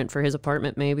pay rent for his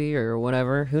apartment, maybe, or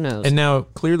whatever. Who knows? And now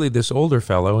clearly, this older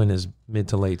fellow in his mid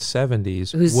to late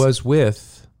 70s was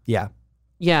with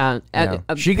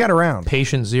she got around.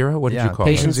 Patient Zero. What did you call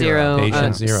Patient it? Zero.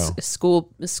 Patient Zero.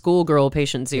 Schoolgirl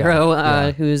Patient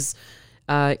Zero, who's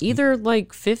either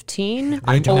like 15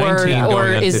 or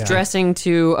is 15. dressing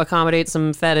to accommodate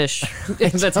some fetish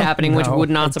that's happening, which would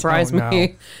not surprise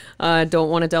me. Don't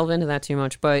want to delve into that too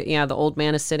much, but yeah, the old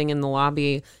man is sitting in the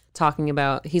lobby talking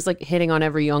about, he's like hitting on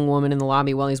every young woman in the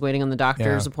lobby while he's waiting on the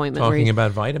doctor's appointment. Talking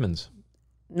about vitamins.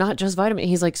 Not just vitamin.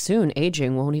 He's like, soon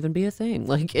aging won't even be a thing.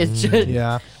 Like, it's just,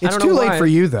 It's too late for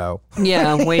you, though.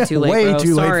 Yeah, way too late. Way bro.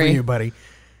 too Sorry. late for you, buddy.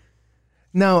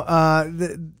 No,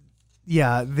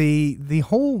 the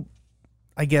whole,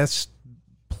 I guess,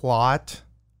 plot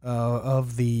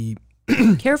of the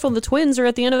Careful, the twins are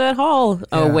at the end of that hall.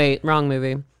 Oh wait, wrong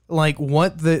movie. Like,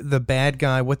 what the bad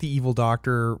guy, what the evil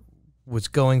doctor was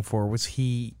going for was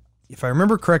he. If I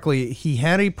remember correctly, he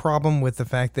had a problem with the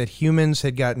fact that humans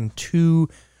had gotten too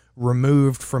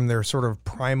removed from their sort of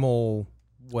primal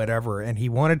whatever, and he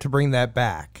wanted to bring that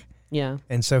back. Yeah.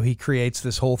 And so he creates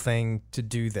this whole thing to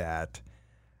do that.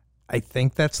 I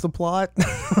think that's the plot.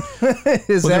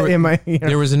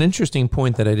 There was an interesting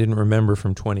point that I didn't remember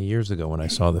from 20 years ago when I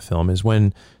saw the film, is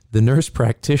when the nurse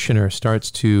practitioner starts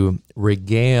to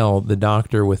regale the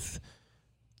doctor with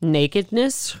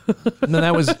nakedness. No,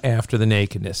 that was after the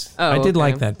nakedness. I did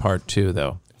like that part too,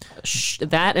 though.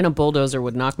 That and a bulldozer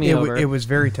would knock me over. It was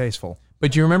very tasteful.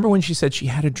 But do you remember when she said she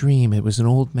had a dream? It was an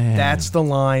old man. That's the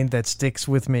line that sticks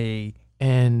with me.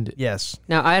 And yes.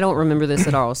 Now I don't remember this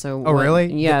at all. So oh,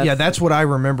 really? Yeah. Yeah, that's what I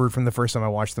remembered from the first time I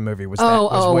watched the movie. Was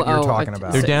what you're talking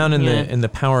about? They're down in the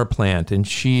power plant, and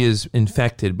she is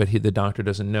infected, but the doctor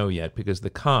doesn't know yet because the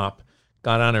cop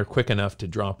got on her quick enough to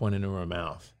drop one into her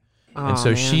mouth. And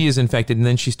so she is infected, and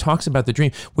then she talks about the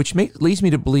dream, which leads me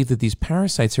to believe that these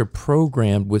parasites are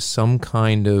programmed with some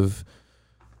kind of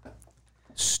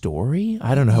story.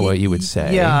 I don't know what you would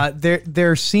say. Yeah,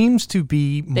 there seems to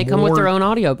be. They come with their own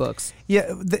audiobooks.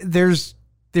 Yeah,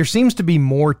 there seems to be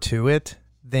more to it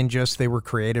than just they were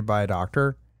created by a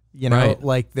doctor. You know, right.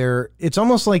 Like it's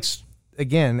almost like,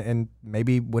 again, and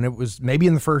maybe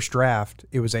in the first draft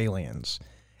it was aliens.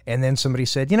 And then somebody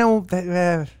said,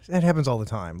 that happens all the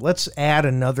time. Let's add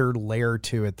another layer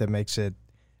to it that makes it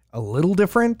a little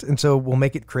different. And so we'll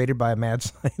make it created by a mad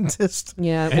scientist.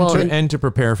 Yeah. And to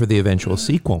prepare for the eventual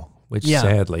sequel, which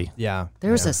sadly. Yeah.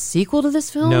 There was a sequel to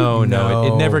this film? No.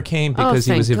 It never came because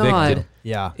he was evicted. God.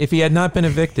 Yeah. If he had not been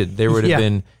evicted, there would have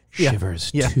been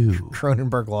Shivers 2.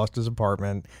 Cronenberg lost his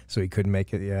apartment, so he couldn't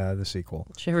make it. The sequel.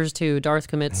 Shivers 2. Darth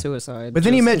commits suicide. But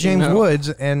then he met James Woods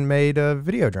and made a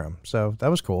Videodrome, so that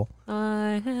was cool.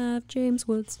 I have James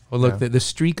Woods. Well, look, the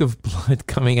streak of blood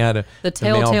coming out of the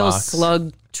telltale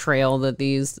slug trail that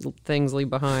these things leave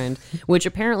behind, which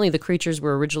apparently the creatures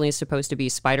were originally supposed to be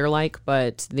spider-like,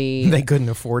 but they couldn't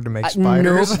afford to make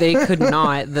spiders. No, they could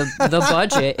not. The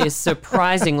budget is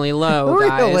surprisingly low,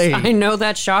 guys. Really? I know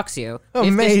that shocks you.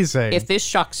 Amazing. If this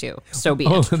shocks you, so be it.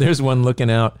 Oh, there's one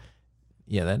looking out.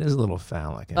 Yeah, that is a little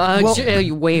phallic.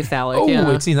 Way phallic. Oh,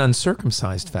 yeah. It's an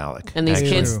uncircumcised phallic. And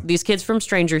these kids from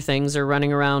Stranger Things are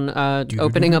running around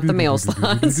opening up the mail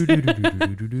slots.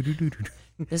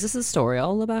 This is a story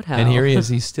all about how. And here he is.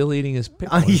 He's still eating his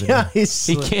pickle. He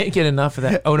can't get enough of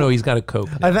that. Oh, no, he's got a Coke.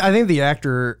 I think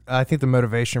the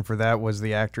motivation for that was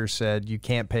the actor said, you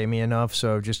can't pay me enough,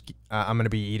 so just I'm going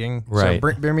to be eating. Right.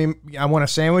 So bring me, I want a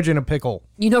sandwich and a pickle.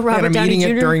 Robert Downey Jr. eating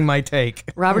it during my take.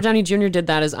 Robert Downey Jr. did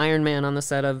that as Iron Man on the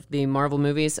set of the Marvel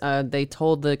movies. They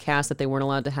told the cast that they weren't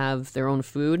allowed to have their own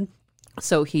food.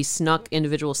 So he snuck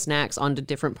individual snacks onto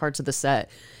different parts of the set.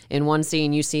 In one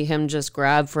scene, you see him just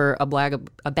grab for a bag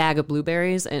of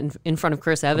blueberries and in front of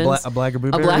Chris Evans. A bag of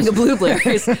blueberries? A bag of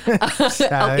blueberries.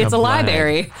 It's a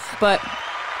library, but...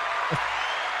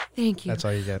 Thank you. That's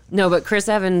all you get. No, but Chris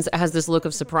Evans has this look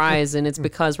of surprise, and it's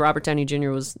because Robert Downey Jr.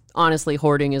 was honestly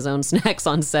hoarding his own snacks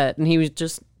on set, and he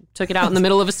just took it out in the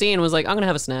middle of a scene and was like, I'm going to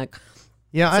have a snack.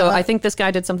 Yeah. So I think this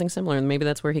guy did something similar, and maybe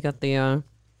that's where he got the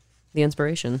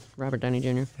inspiration, Robert Downey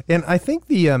Jr. And I think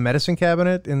the medicine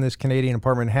cabinet in this Canadian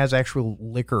apartment has actual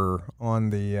liquor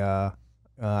on the.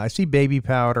 I see baby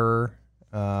powder.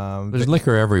 There's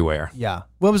liquor everywhere. Yeah.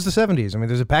 Well, it was the 70s. I mean,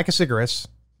 there's a pack of cigarettes,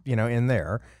 in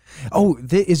there. Oh,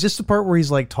 is this the part where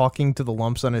he's like talking to the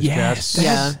lumps on his chest?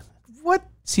 Yeah. What?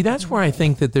 See, that's where I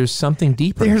think that there's something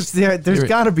deeper. There's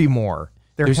got to be more.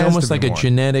 There's almost like a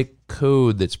genetic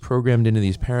code that's programmed into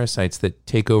these parasites that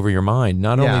take over your mind.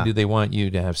 Not only do they want you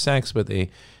to have sex, but they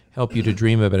help you to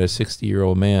dream about a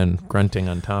 60-year-old man grunting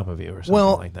on top of you or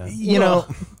something like that.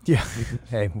 Yeah.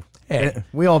 Hey,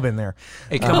 we all been there.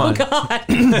 Hey, come on. God.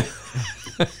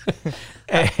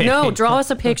 No, draw us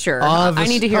a picture. I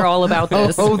need to hear all about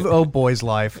this. Oh, boy's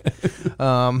life.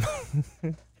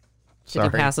 Did he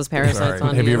pass his parasites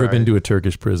on? Have you ever been to a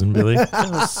Turkish prison, Billy?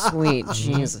 Oh, sweet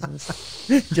Jesus.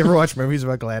 Did you ever watch movies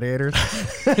about gladiators?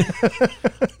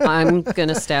 I'm going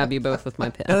to stab you both with my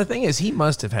pen. Now, the thing is, he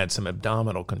must have had some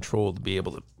abdominal control to be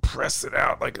able to press it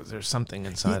out like there's something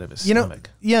inside of his stomach.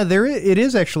 It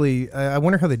is actually. I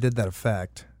wonder how they did that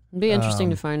effect. It'd be interesting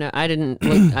to find out. I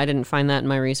didn't find that in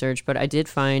my research, but I did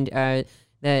find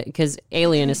that because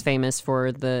Alien is famous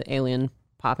for the alien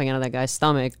popping out of that guy's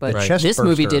stomach, but this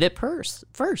movie did it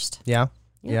first. Yeah.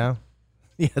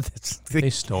 They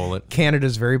stole it.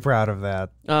 Canada's very proud of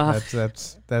that.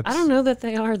 That's. I don't know that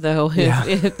they are though.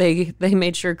 If they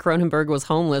made sure Cronenberg was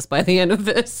homeless by the end of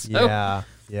this. So.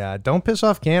 Yeah. Don't piss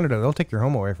off Canada. They'll take your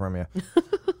home away from you.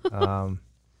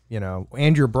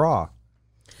 And your bra.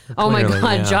 Oh my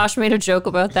God, Josh made a joke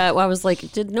about that. I was like,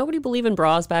 did nobody believe in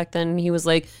bras back then? He was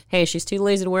like, hey, she's too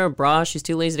lazy to wear a bra. She's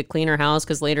too lazy to clean her house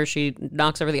because later she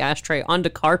knocks over the ashtray onto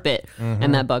carpet. Mm-hmm.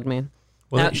 And that bugged me.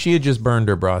 Well, she had just burned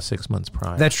her bra 6 months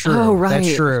prior. That's true. Oh, right.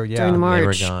 That's true, yeah. During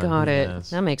March. Got it.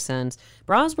 Yes. That makes sense.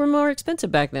 Bras were more expensive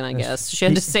back then, I guess. She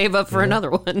had to save up for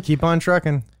another one. Keep on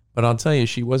trucking. But I'll tell you,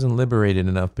 she wasn't liberated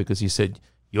enough because he said,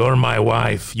 you're my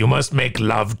wife. You must make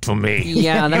love to me.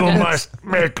 Yeah, must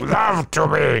make love to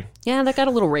me. Yeah, that got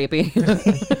a little rapey.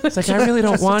 It's like, I really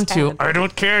don't want to. I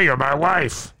don't care. You're my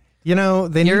wife. You know,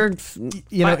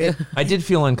 I did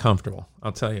feel uncomfortable.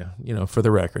 I'll tell you. For the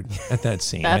record, at that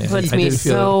scene, that puts me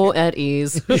so at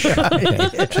ease.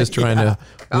 Okay, just trying to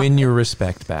win your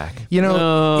respect back.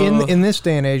 In this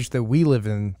day and age that we live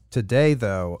in today,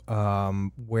 though,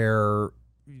 where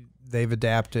they've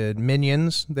adapted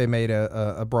Minions, they made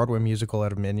a Broadway musical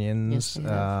out of Minions. Yes,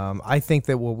 I think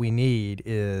that what we need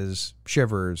is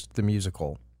Shivers, the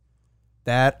musical.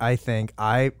 That, I think,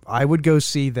 I would go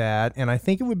see that, and I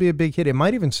think it would be a big hit. It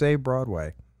might even save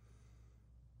Broadway.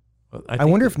 Well, I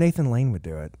wonder if Nathan Lane would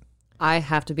do it. I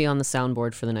have to be on the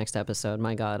soundboard for the next episode.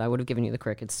 My God, I would have given you the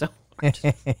crickets so much.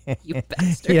 You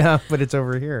bastard. Yeah, but it's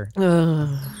over here.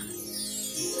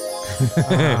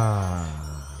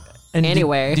 And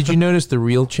anyway, did you notice the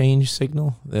real change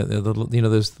signal? The little,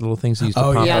 those little things that used to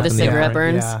pop up. Yeah, the cigarette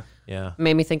burns. Yeah.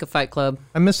 Made me think of Fight Club.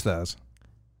 I miss those.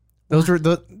 Those were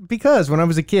because when I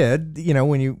was a kid,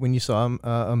 when you saw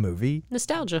a movie,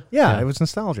 Nostalgia. Yeah, it was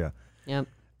nostalgia. Yep.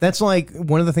 That's like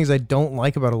one of the things I don't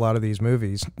like about a lot of these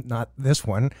movies. Not this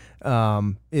one.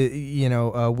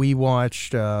 We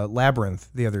watched Labyrinth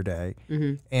the other day,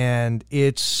 and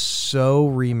it's so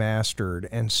remastered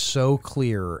and so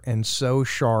clear and so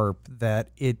sharp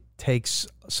that it takes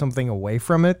something away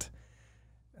from it.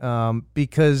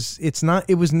 Because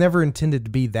it was never intended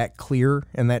to be that clear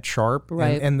and that sharp,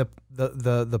 right? And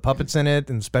the puppets in it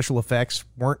and special effects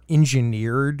weren't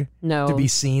engineered to be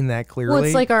seen that clearly. Well,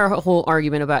 it's like our whole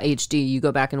argument about HD. You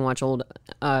go back and watch old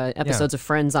episodes of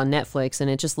Friends on Netflix, and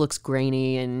it just looks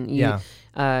grainy, and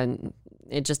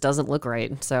it just doesn't look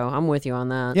right. So I'm with you on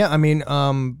that. Yeah, I mean,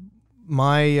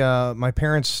 my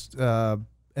parents.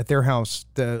 At their house,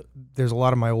 there's a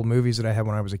lot of my old movies that I had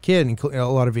when I was a kid, including a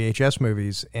lot of VHS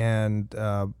movies. And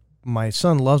my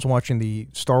son loves watching the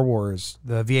Star Wars,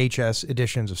 the VHS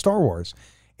editions of Star Wars.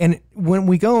 And when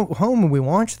we go home and we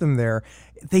watch them there,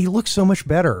 they look so much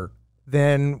better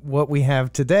than what we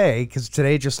have today, because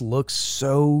today just looks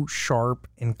so sharp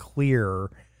and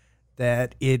clear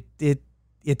that it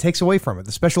takes away from it.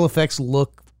 The special effects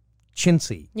look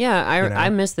chintzy. Yeah, I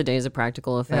miss the days of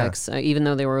practical effects, even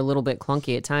though they were a little bit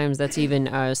clunky at times. That's even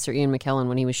Sir Ian McKellen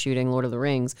when he was shooting Lord of the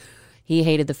Rings. He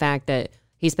hated the fact that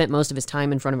he spent most of his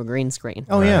time in front of a green screen.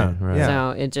 Oh, right.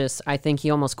 So I think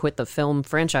he almost quit the film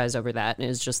franchise over that.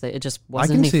 It's just that it just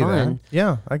wasn't any fun. That.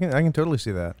 Yeah, I can totally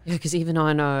see that. Yeah, because even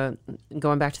on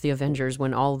going back to the Avengers,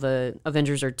 when all the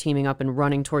Avengers are teaming up and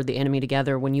running toward the enemy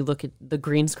together, when you look at the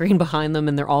green screen behind them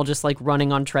and they're all just like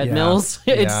running on treadmills,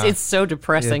 it's so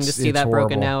depressing to see that horrible.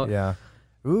 Broken out. Yeah.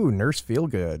 Ooh, Nurse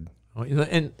Feelgood.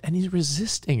 And he's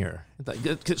resisting her.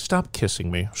 Stop kissing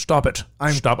me. Stop it.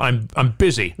 I'm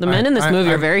busy. The men in this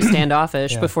movie are very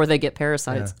standoffish before they get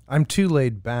parasites. Yeah. I'm too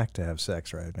laid back to have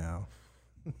sex right now.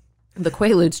 The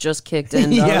Quaaludes just kicked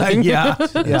in.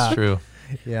 That's true.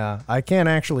 Yeah, I can't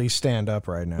actually stand up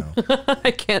right now.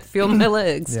 I can't feel my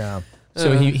legs. Yeah.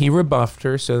 So he rebuffed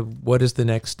her. So what is the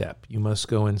next step? You must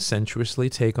go and sensuously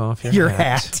take off your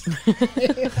hat.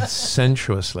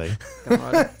 Sensuously.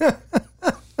 God.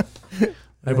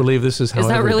 I believe this is how. Is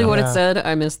that really what it said?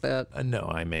 I missed that. No,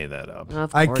 I made that up.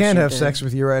 I can't have sex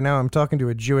with you right now. I'm talking to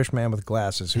a Jewish man with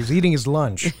glasses who's eating his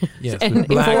lunch. Yes, and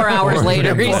 4 hours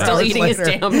later, he's still eating his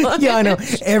damn lunch. Yeah, I know.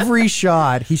 Every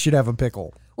shot, he should have a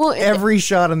pickle. Well, every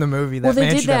shot in the movie, that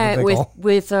man should have a pickle. Well,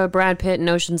 they did that with Brad Pitt in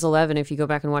Ocean's 11. If you go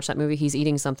back and watch that movie, he's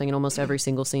eating something in almost every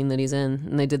single scene that he's in,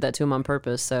 and they did that to him on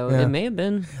purpose. So it may have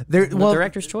been the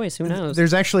director's choice. Who knows?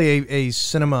 There's actually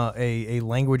a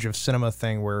language of cinema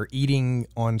thing where eating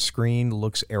on screen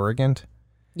looks arrogant.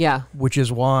 Yeah, which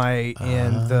is why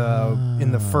in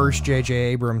the first J.J.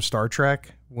 Abrams Star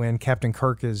Trek, when Captain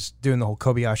Kirk is doing the whole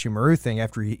Kobayashi Maru thing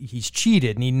after he's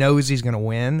cheated and he knows he's going to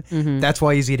win, that's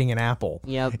why he's eating an apple.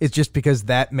 Yep. It's just because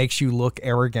that makes you look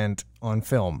arrogant on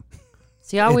film.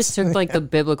 See, I always took like the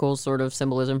biblical sort of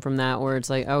symbolism from that, where it's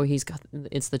like, oh,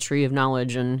 it's the tree of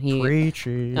knowledge, and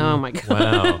Preachy. Oh my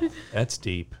God. Wow, that's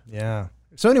deep. Yeah.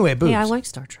 So anyway, boobs. Yeah, I like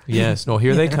Star Trek. Yes. No,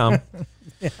 here they come.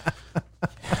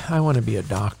 I want to be a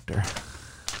doctor.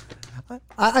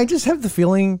 I just have the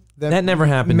feeling that never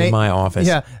happened in my office.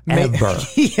 Yeah, ever.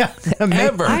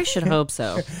 Ever. I should hope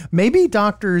so. Maybe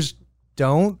doctors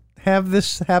don't have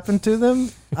this happen to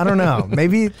them. I don't know.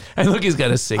 Maybe. And look, he's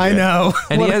got a cigarette. I know.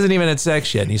 And he hasn't even had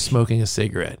sex yet, and he's smoking a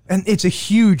cigarette. And it's a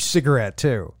huge cigarette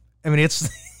too. I mean, it's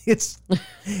like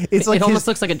it almost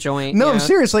looks like a joint. No, I'm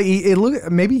serious. Like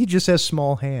maybe he just has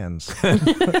small hands,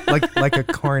 like a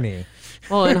carny.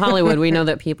 Well, in Hollywood, we know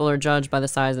that people are judged by the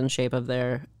size and shape of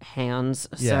their hands.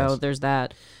 So Yes. there's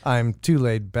that. I'm too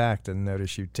laid back to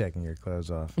notice you taking your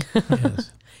clothes off.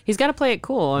 Yes. He's got to play it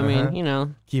cool. I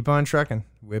mean, Keep on trucking.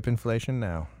 Whip inflation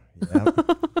now.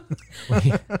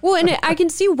 Well, and I can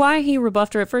see why he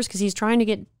rebuffed her at first, because he's trying to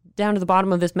get down to the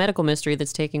bottom of this medical mystery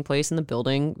that's taking place in the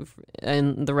building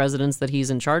and the residents that he's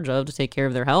in charge of to take care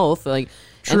of their health. Like,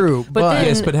 true, but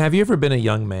yes, but have you ever been a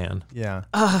young man? Yeah.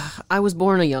 I was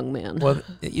born a young man. Well,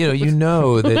 you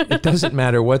know that it doesn't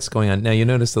matter what's going on. Now, you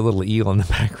notice the little eel in the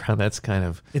background. That's kind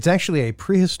of... It's actually a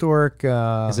prehistoric...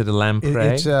 is it a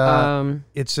lamprey?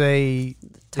 It's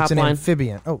an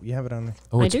amphibian. Oh, you have it on there.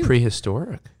 Oh, it's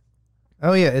prehistoric.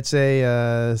 Oh, yeah. It's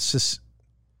a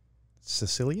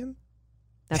Sicilian?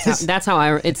 That's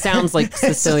how it sounds like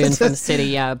Sicilian from the city,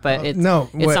 yeah, but it's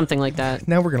something like that.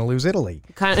 Now we're going to lose Italy.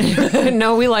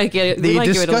 No, we like it. The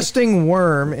disgusting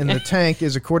worm in the tank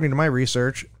is, according to my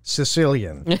research,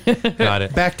 Sicilian. Got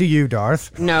it. Back to you,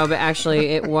 Darth. No, but actually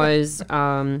it was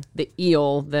the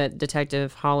eel that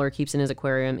Detective Holler keeps in his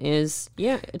aquarium it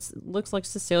looks like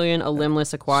Sicilian, a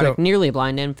limbless aquatic, nearly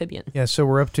blind amphibian. Yeah, so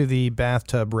we're up to the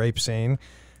bathtub rape scene.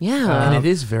 Yeah. And it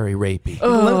is very rapey.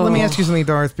 Let me ask you something,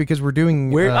 Darth, because we're doing...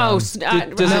 does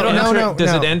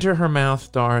it enter her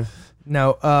mouth, Darth?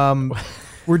 No.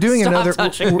 We're doing another...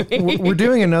 We're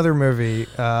doing another movie.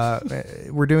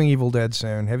 We're doing Evil Dead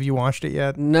soon. Have you watched it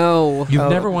yet? No. You've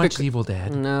never watched Evil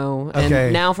Dead? No. Okay.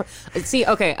 And now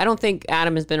I don't think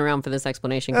Adam has been around for this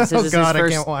explanation. Oh, God, I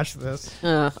can't watch this.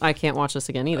 I can't watch this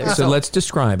again either. So let's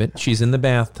describe it. She's in the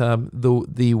bathtub.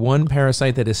 The one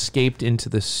parasite that escaped into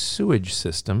the sewage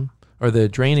system, or the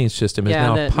drainage system, is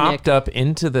now popped up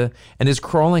into and is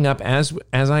crawling up as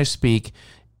I speak,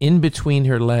 in between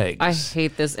her legs. I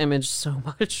hate this image so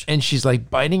much. And she's like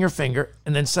biting her finger,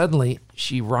 and then suddenly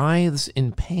she writhes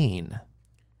in pain.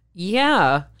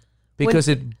 Yeah. Because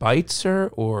it bites her,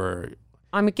 or...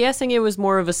 I'm guessing it was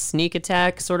more of a sneak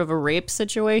attack, sort of a rape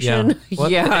situation.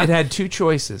 Yeah. Well, it had two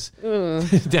choices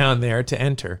down there to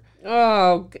enter.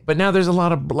 Oh. But now there's a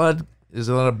lot of blood. There's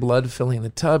a lot of blood filling the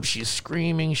tub. She's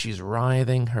screaming. She's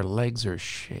writhing. Her legs are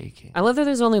shaking. I love that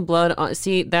there's only blood on...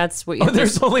 See, that's what you...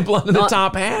 there's only blood in the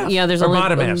top half. Yeah, there's only...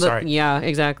 bottom half, sorry. Yeah,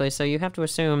 exactly. So you have to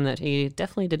assume that he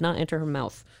definitely did not enter her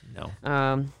mouth.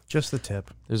 No. Just the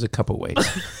tip. There's a couple ways.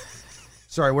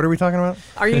 Sorry, what are we talking about?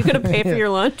 Are you going to pay for your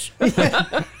lunch?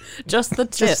 Just the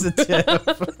tip. Just the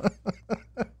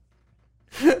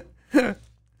tip.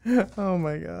 Oh,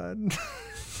 my God.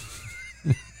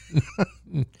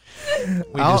 We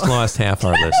just lost half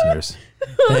our listeners.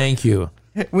 Thank you.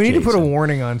 We need to put a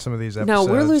warning on some of these episodes.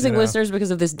 No, we're losing listeners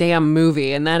because of this damn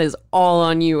movie, and that is all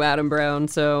on you, Adam Brown.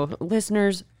 So,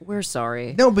 listeners, we're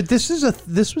sorry. No, but this was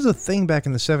a thing back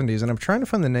in the 70s, and I'm trying to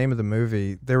find the name of the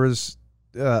movie. There was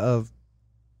a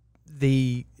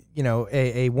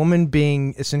woman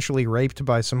being essentially raped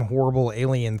by some horrible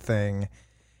alien thing.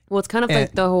 Well, it's kind of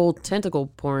like the whole tentacle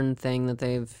porn thing that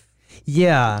they've...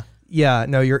 Yeah,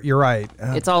 no, you're right.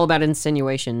 It's all about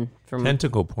insinuation. From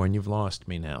tentacle porn. You've lost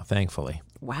me now, thankfully.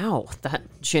 Wow, that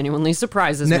genuinely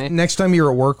surprises me. Next time you're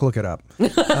at work, look it up.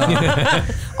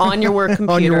 On your work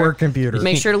computer. On your work computer.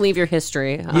 Make sure to leave your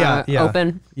history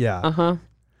open. Yeah.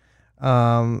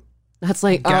 That's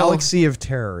like Galaxy of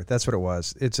Terror. That's what it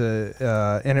was. It's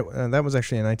that was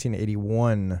actually a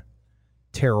 1981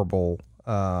 terrible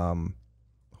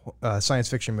science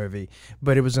fiction movie,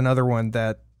 but it was another one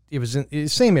that it was in the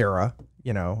same era,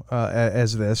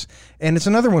 as this. And it's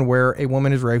another one where a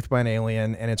woman is raped by an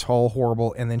alien and it's all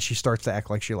horrible, and then she starts to act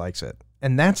like she likes it.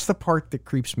 And that's the part that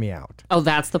creeps me out. Oh,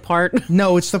 that's the part?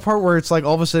 No, it's the part where it's like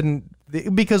all of a sudden,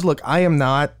 because look, I'm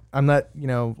not,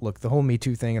 look, the whole Me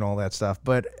Too thing and all that stuff,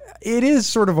 but it is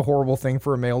sort of a horrible thing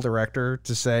for a male director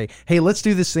to say, hey, let's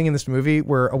do this thing in this movie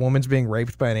where a woman's being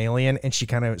raped by an alien and she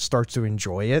kind of starts to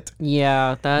enjoy it.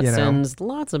 Yeah, that sends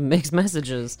lots of mixed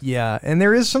messages. Yeah, and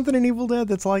there is something in Evil Dead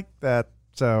that's like that.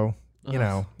 So,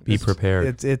 be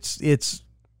prepared. It's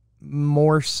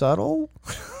more subtle.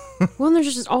 Well,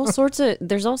 there's all sorts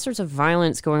of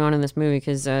violence going on in this movie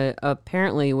because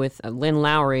apparently with Lynn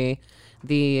Lowry,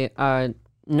 the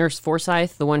Nurse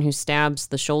Forsyth, the one who stabs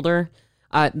the shoulder,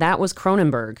 that was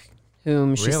Cronenberg,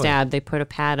 whom she stabbed. They put a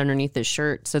pad underneath his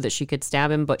shirt so that she could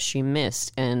stab him, but she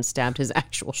missed and stabbed his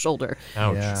actual shoulder.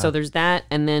 Ouch. Yeah. So there's that,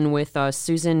 and then with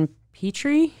Susan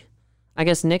Petrie, I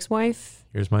guess Nick's wife.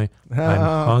 Here's I'm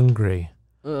hungry.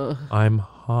 I'm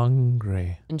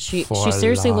hungry. And she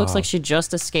seriously looks like she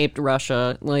just escaped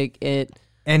Russia.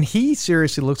 And he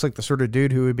seriously looks like the sort of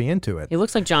dude who would be into it. He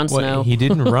looks like Jon Snow. Well, he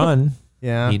didn't run.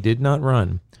 Yeah. He did not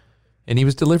run. And he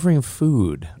was delivering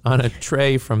food on a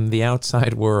tray from the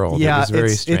outside world. Yeah, it was very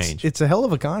strange. It's a hell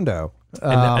of a condo.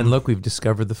 And look, we've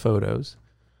discovered the photos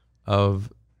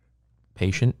of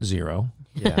patient 0.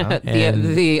 Yeah.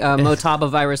 the Motaba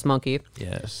virus monkey.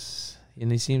 Yes.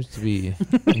 and he seems to be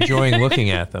enjoying looking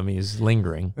at them. He's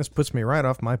lingering. This puts me right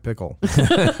off my pickle.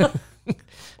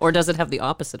 Or does it have the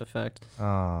opposite effect?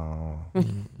 Oh.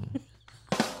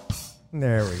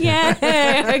 There we go.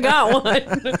 Yay, I got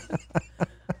one.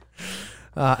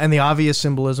 And the obvious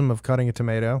symbolism of cutting a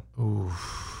tomato. Ooh,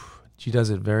 she does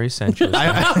it very sensuously.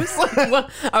 I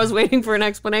was waiting for an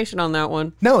explanation on that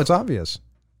one. No, it's obvious.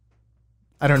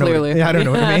 I don't Clearly. know. I don't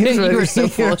know what it means. You were so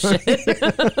full of shit.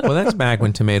 Well, that's back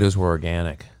when tomatoes were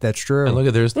organic. That's true. And look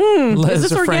at there's is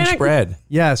this a French organic? bread.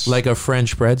 Yes. Like a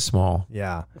French bread small.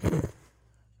 Yeah.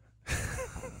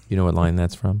 You know what line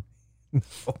that's from?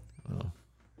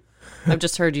 I've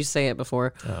just heard you say it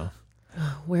before. Oh.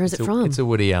 Where is it from? It's a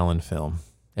Woody Allen film.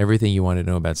 Everything you want to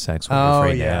know about sex, what you're Oh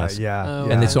afraid to yeah, ask. yeah, Oh.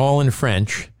 yeah. And it's all in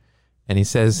French. And he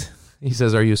says,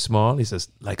 "Are you small?" He says,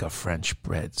 "Like a French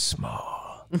bread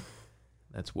small."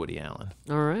 That's Woody Allen.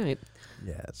 All right.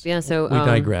 Yes. Yeah, so... We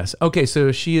digress. Okay,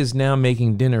 so she is now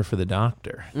making dinner for the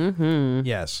doctor. Mm-hmm.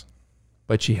 Yes.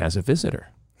 But she has a visitor.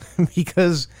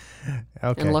 Because.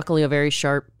 Okay. And luckily a very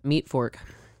sharp meat fork.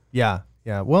 Yeah.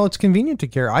 Yeah. Well, it's convenient to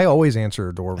carry. I always answer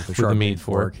a door with a With sharp a meat meat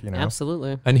fork. fork. You know.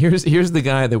 Absolutely. And here's the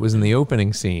guy that was in the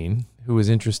opening scene who was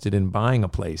interested in buying a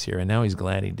place here, and now he's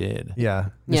glad he did. Yeah.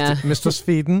 Yeah. Mr.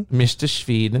 Sweden. Mr.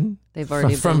 Sweden. They've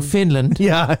already from been... Finland.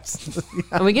 Yeah.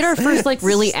 And we get our first like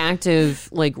really active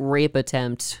like rape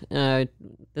attempt.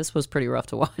 This was pretty rough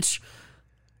to watch.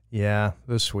 Yeah.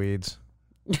 Those Swedes.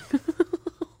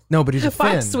 No, but he's a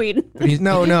Fuck Finn. Sweden. But he's,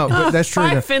 no, but that's true.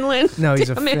 Fuck Finland. No, he's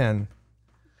a Damn it. Finn.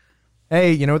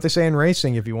 Hey, you know what they say in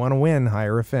racing? If you want to win,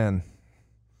 hire a Finn.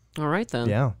 All right then.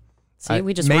 Yeah. See,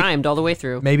 we just rhymed all the way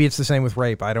through. Maybe it's the same with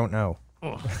rape. I don't know.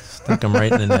 Stick him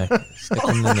right in the neck. Stick him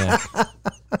in the neck.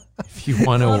 If you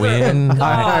want to win.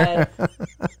 God.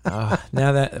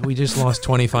 Now that we just lost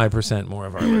 25% more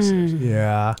of our listeners.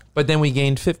 Yeah. But then we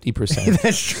gained 50%.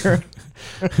 That's true.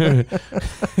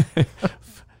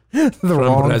 The From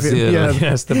wrong Brazil. Yeah.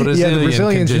 Yes, the Yeah, the Brazilian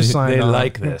Brazilians just contingent, signed they on.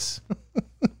 like this.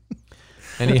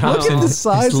 And he hops Look at in the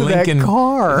size his of that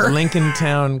car. his Lincoln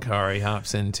Town car he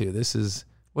hops into. This is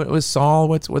what was Saul?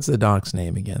 What's the doc's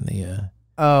name again? The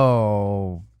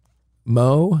Oh.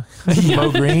 Mo?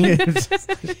 Mo Green?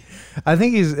 I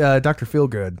think he's Dr.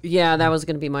 Feelgood. Yeah, that was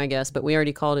going to be my guess, but we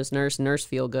already called his nurse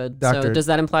Feel Good. So Doctor- does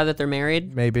that imply that they're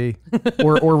married? Maybe.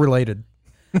 or related.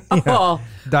 Oh,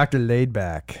 Dr.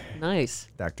 Laidback. nice.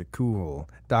 Dr. Cool.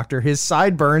 Doctor, his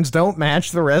sideburns don't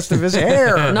match the rest of his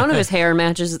hair. None of his hair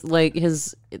matches like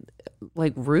his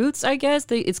like roots, I guess.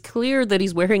 It's clear that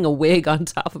he's wearing a wig on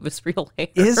top of his real hair.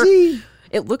 Is he?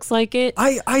 It looks like it.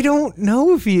 I don't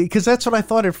know if he, because that's what I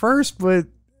thought at first, but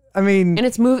I mean,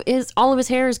 And all of his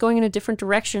hair is going in a different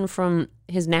direction from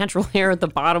his natural hair at the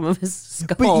bottom of his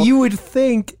skull. but you would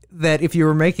think that if you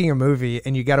were making a movie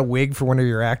and you got a wig for one of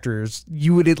your actors,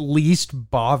 you would at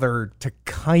least bother to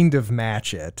kind of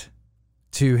match it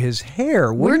to his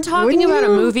hair. We're talking about a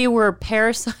movie where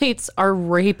parasites are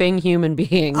raping human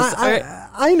beings.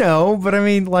 I know, but I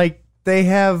mean, like, they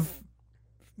have,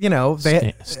 you know,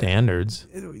 Standards.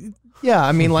 yeah,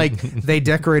 I mean, like, they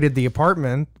decorated the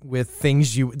apartment with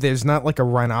things there's not like a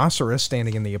rhinoceros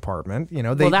standing in the apartment, you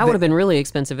know. Well, that would have been really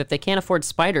expensive. If they can't afford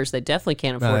spiders, they definitely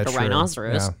can't afford that's the true.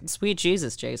 rhinoceros. Yeah. Sweet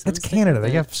Jesus, Jason. That's Stick Canada. with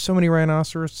They it. have so many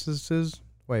rhinoceroses.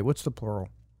 Wait, what's the plural?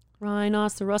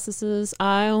 Rhinoceroses.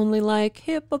 I only like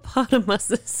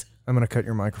hippopotamuses. I'm going to cut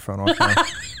your microphone off now.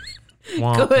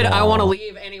 Wah, Good. I wah. want to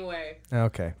leave anyway.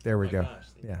 Okay, there we go.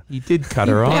 Yeah. He did cut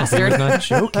her off. He was not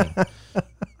joking.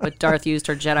 But Darth used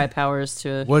her Jedi powers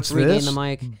to What's regain this? the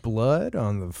mic. Blood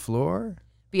on the floor?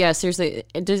 But yeah, seriously.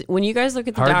 When you guys look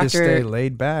at the Hard doctor, to stay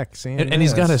laid back. Seeing And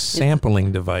he's got a this.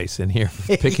 sampling device in here,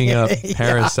 picking up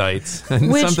parasites,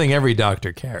 and Which- something every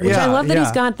doctor carries. which I Yeah, love that he's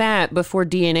yeah. got that before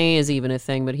DNA is even a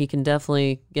thing, but he can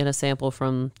definitely get a sample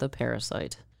from the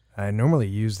parasite. I normally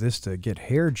use this to get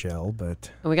hair gel, but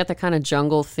And we got the kind of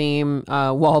jungle theme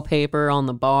wallpaper on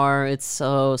the bar. It's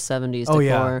so 70s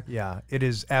decor. oh yeah, it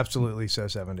is absolutely so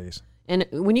 70s. And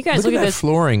when you guys Look look at at that this,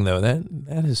 flooring, though. That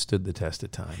has stood the test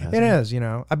of time. Hasn't It is, you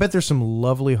know. I bet there's some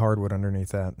lovely hardwood underneath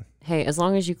that. hey, as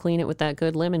long as you clean it with that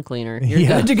good lemon cleaner, you're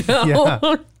Yeah, good to go. yeah.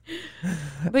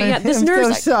 But yeah, this I'm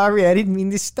nurse. so sorry. I didn't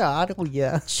mean to startle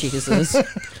you. Jesus.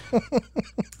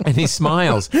 And he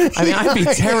smiles. I mean, I'd be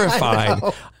terrified.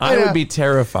 I would be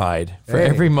terrified for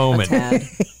every moment. Tad.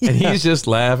 And he's just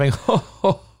laughing.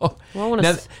 Well, I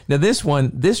wanna Now this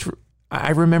one,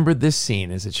 I remember this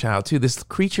scene as a child too. This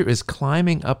creature is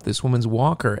climbing up this woman's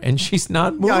walker, and she's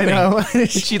not moving. I know. And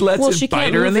she lets well, she it bite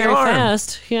can't her move in the very arm.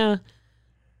 fast. Yeah.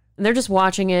 And they're just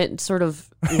watching it sort of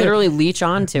literally leech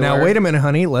onto her. Now, wait a minute,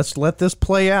 honey. Let's let this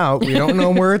play out. We don't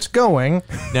know where it's going.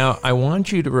 Now, I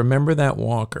want you to remember that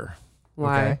walker.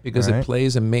 Why? Okay. Because All right. it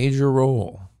plays a major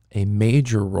role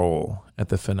at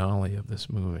the finale of this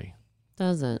movie.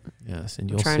 Does it? Yes, and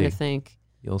I'm you'll trying see. to think.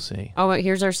 You'll see. Oh, wait,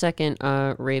 here's our second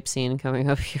rape scene coming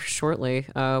up here shortly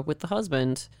with the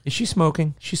husband. Is she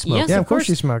smoking? She's smoking. Yes, Yeah, of course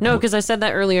she's smoking. No, because I said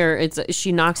that earlier.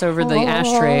 She knocks over the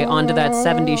ashtray onto that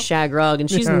 70s shag rug, and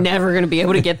she's never going to be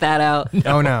able to get that out.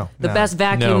 Oh, no. The no. best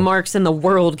vacuum No. marks in the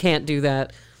world can't do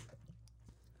that.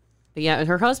 But yeah,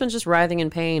 her husband's just writhing in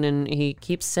pain, and he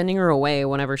keeps sending her away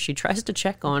whenever she tries to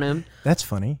check on him. That's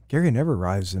funny. Gary never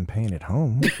writhes in pain at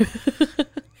home.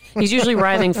 He's usually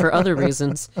writhing for other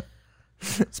reasons,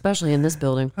 especially in this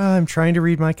building. I'm trying to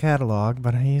read my catalog,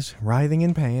 but he's writhing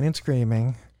in pain and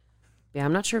screaming. Yeah,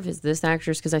 I'm not sure if it's this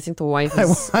actress because I think the wife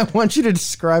is. I want you to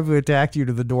describe who attacked you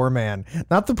to the doorman.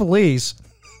 Not the police,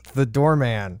 the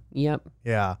doorman. Yep.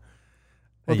 Yeah.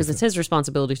 Well, because it's his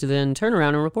responsibility to then turn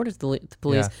around and report it to the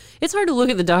police. Yeah. It's hard to look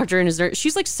at the doctor and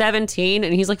she's like 17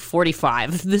 and he's like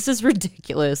 45. This is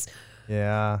ridiculous.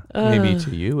 Yeah. Maybe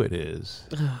to you it is.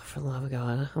 Oh, for the love of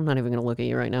God. I'm not even going to look at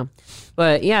you right now.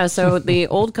 But yeah, so the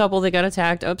old couple that got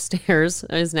attacked upstairs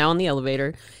is now in the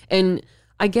elevator. And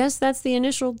I guess that's the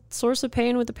initial source of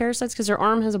pain with the parasites because her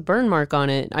arm has a burn mark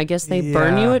on it. I guess they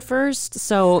burn you at first.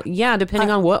 So yeah, depending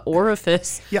on what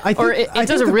orifice. Yeah, I think, or it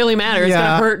doesn't really matter. It's going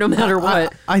to hurt no matter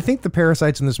what. I think the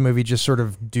parasites in this movie just sort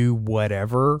of do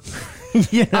whatever.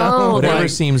 You know? Oh, Whatever they-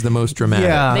 seems the most dramatic.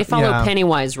 Yeah. They follow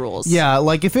Pennywise rules. Yeah,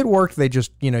 like if it worked, they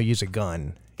just, use a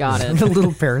gun. Got it. The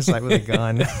little parasite with a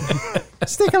gun.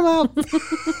 Stick him up.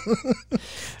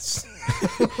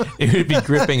 It would be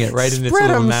gripping it right in its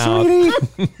Spread little 'em, mouth.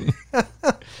 sweetie.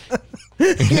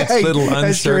 Its little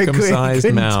After it uncircumcised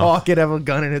couldn't mouth. talk, it'd have a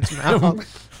gun in its mouth.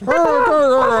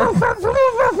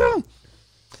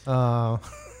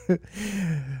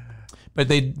 But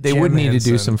they would need to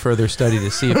do Henson. some further study to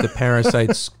see if the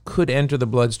parasites could enter the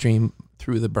bloodstream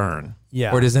through the burn.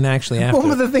 Yeah. Or does it actually have Well, but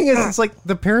to? the thing is, it's like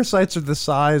the parasites are the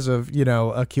size of, a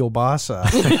kielbasa.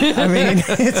 I mean,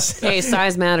 it's... Hey,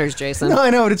 size matters, Jason. No, I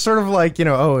know. It's sort of like,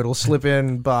 it'll slip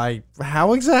in by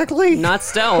how exactly? Not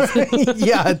stealth.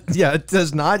 yeah, it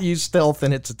does not use stealth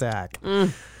in its attack.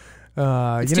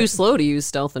 It's too slow to use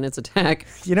stealth in its attack.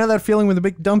 You know that feeling with the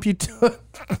big dump you took?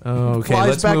 Okay, flies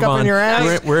let's back move up on. in your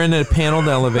ass? We're in a paneled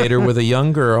elevator with a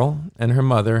young girl and her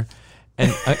mother, and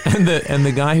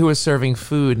the guy who was serving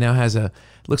food now has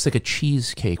looks like a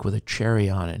cheesecake with a cherry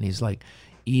on it, and he's like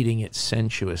eating it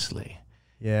sensuously.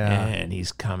 Yeah. And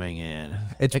he's coming in.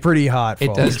 It's pretty hot, It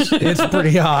folks. does. It's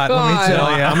pretty hot, let me God.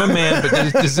 tell you. I'm a man, but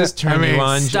does this turn you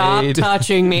on, Stop Jade?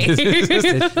 touching me.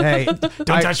 Hey, Don't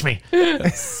touch me.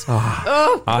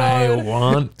 I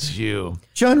want you.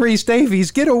 John Rhys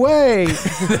Davies, get away.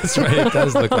 That's right. It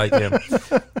does look like him.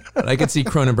 But I could see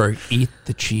Cronenberg eat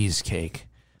the cheesecake.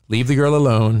 Leave the girl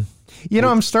alone.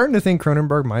 I'm starting to think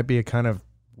Cronenberg might be a kind of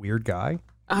weird guy.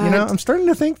 I'm starting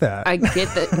to think that. I get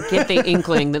the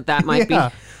inkling that might yeah.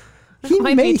 be He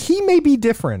might may be he may be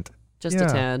different. just Yeah. a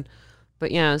tad. But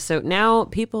yeah, so now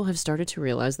people have started to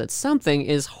realize that something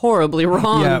is horribly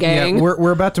wrong, gang. Yeah.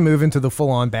 We're about to move into the full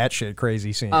on batshit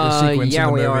crazy sequence yeah, in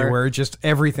the we movie are. where just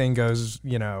everything goes,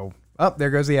 up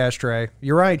there goes the ashtray.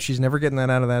 You're right. She's never getting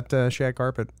that out of that shag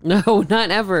carpet. No,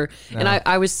 not ever. And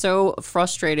I was so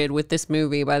frustrated with this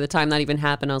movie by the time that even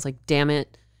happened. I was like, damn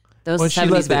it. Those Well, she 70s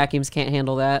let the- vacuums can't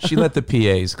handle that. She let the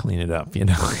PAs clean it up,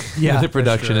 Yeah, the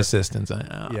production that's true. assistants.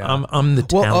 Yeah. I'm the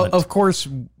Well, talent. of course,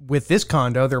 with this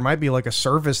condo, there might be like a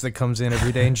service that comes in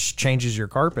every day and changes your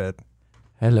carpet.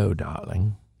 Hello,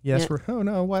 darling. Yes, Yeah. oh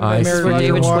no, why did I I see. marry Where Roger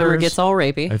David Schwimmer Waters? gets all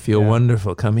rapey. I feel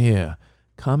wonderful. Come here.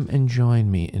 Come and join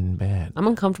me in bed. I'm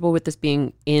uncomfortable with this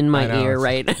being in my I know, ear it's-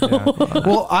 right now. Yeah.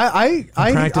 Well, I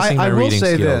practicing my will reading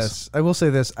say skills. this. I will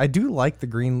say this. I do like the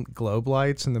green globe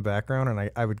lights in the background, and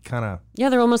I would kind of Yeah,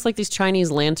 they're almost like these Chinese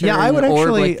lantern I would orb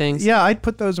actually like things. Yeah, I'd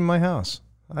put those in my house.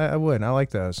 I would. I like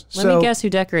those. Let me guess who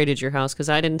decorated your house because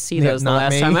I didn't see those the not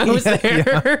last me. time I was Yeah,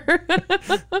 there.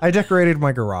 I decorated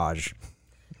my garage.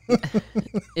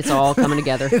 It's all coming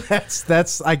together.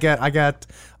 That's I got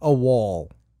a wall.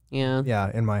 Yeah. Yeah,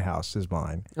 in my house is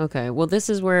mine. Okay. Well, this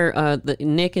is where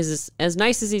Nick is as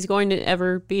nice as he's going to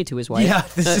ever be to his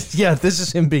wife. This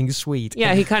is him being sweet.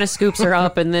 Yeah, he kind of scoops her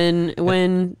up, and then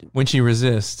when When she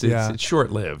resists, Yeah. it's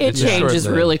short-lived. it It's changes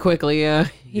short-lived. really quickly,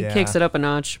 he Yeah. kicks it up a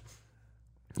notch.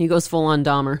 He goes full on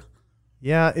Dahmer.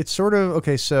 Yeah, it's sort of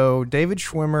okay. So David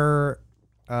Schwimmer,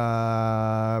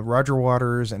 Roger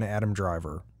Waters, and Adam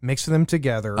Driver. Mix them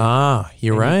together. Ah,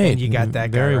 you're And right. you got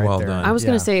that guy Very right well there. done. I was Yeah.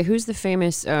 gonna say, who's the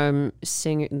famous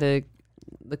singer, the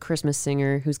Christmas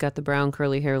singer who's got the brown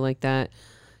curly hair like that?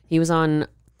 He was on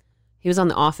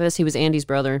The Office. He was Andy's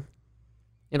brother.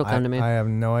 It'll come to me. I have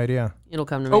no idea. It'll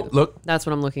come to me. Oh, look. That's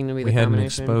what I'm looking to be We the had an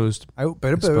combination.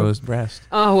 exposed breast.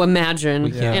 Oh,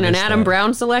 imagine. can't In an miss Adam that.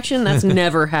 Brown selection, that's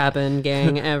never happened,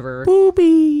 gang, ever.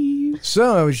 Booby.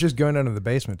 So I was just going down to the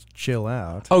basement to chill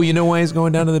out. Oh, you know why he's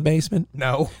going down to the basement?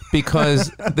 No.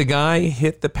 Because the guy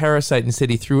hit the parasite and said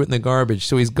he threw it in the garbage.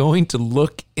 So he's going to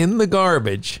look in the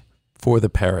garbage for the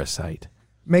parasite.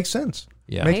 Makes sense.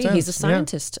 Yeah. Makes Hey, sense. he's a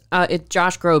scientist.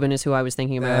 Josh Groban is who I was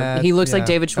thinking about. That- He looks like yeah.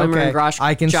 David Schwimmer Okay, and Josh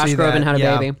I can see Groban that. had a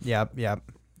Yeah, baby.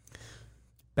 Yep.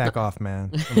 Back off,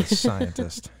 man. I'm a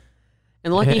scientist.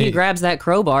 And lucky Hey. he grabs that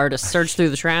crowbar to search through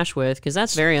the trash with, because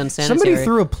that's very unsanitary. Somebody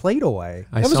threw a plate away.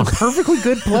 I That was saw- a perfectly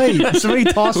good plate. Somebody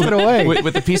tossed it away.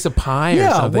 With a piece of pie or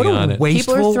Yeah, something what a on it.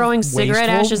 wasteful. People are throwing cigarette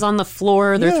wasteful- ashes on the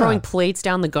floor. They're Yeah. throwing plates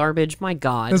down the garbage. My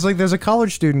God. It's like there's a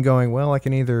college student going, well, I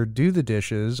can either do the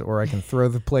dishes or I can throw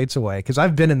the plates away. Because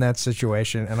I've been in that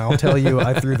situation, and I'll tell you,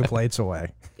 I threw the plates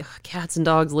away. Cats and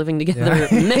dogs living together.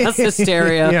 Mass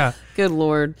hysteria. Yeah. Good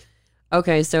Lord.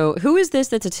 Okay, so who is this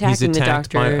that's He's attacking the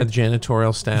attacked by a doctor?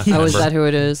 janitorial staff Oh, member. is that who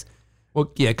it is?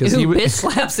 Well, yeah, because Who bitch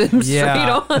slaps him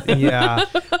Yeah. straight on? Yeah.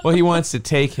 well, he wants to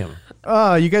take him.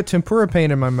 Oh, you got tempura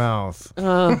paint in my mouth.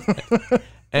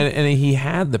 And he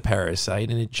had the parasite,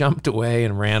 and it jumped away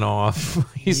and ran off.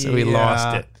 So he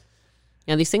lost it.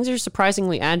 Yeah, these things are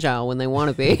surprisingly agile when they want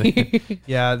to be.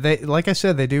 Yeah, they like I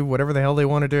said, they do whatever the hell they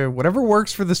want to do. Whatever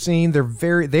works for the scene.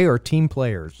 They are team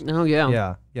players. Oh,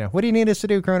 yeah. Yeah. What do you need us to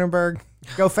do, Cronenberg?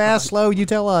 Go fast, slow, you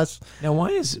tell us. Now, why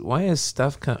is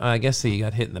stuff? I guess he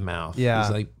got hit in the mouth. Yeah.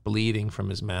 He's like bleeding from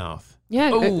his mouth.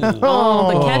 Yeah. Oh.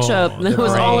 The ketchup that the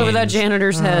was all over that brains.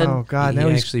 janitor's head. Oh God, he now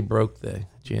he's actually broke the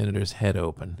janitor's head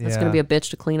open. That's going to be a bitch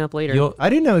to clean up later. You'll, I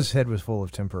didn't know his head was full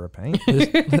of tempura paint.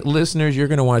 listeners, you're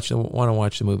going to want to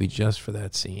watch the movie just for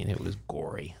that scene. It was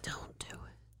gory. Don't do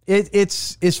it.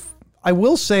 It's I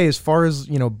will say, as far as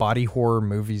body horror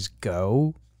movies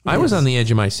go, I was on the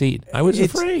edge of my seat. I was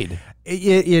It's- afraid.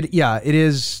 it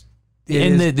is.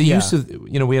 And the use of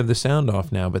we have the sound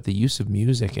off now, but the use of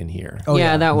music in here. Oh,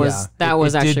 yeah, yeah, that was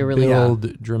It actually did really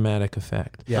build dramatic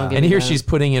effect. Yeah. I'll give And you here that. she's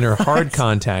putting in her hard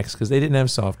contacts because they didn't have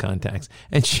soft contacts,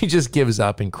 and she just gives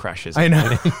up and crushes. I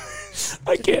know.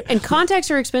 I can't. And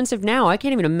contacts are expensive now. I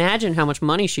can't even imagine how much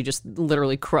money she just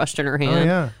literally crushed in her hand. Oh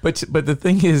yeah. But the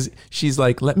thing is, she's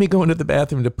like, let me go into the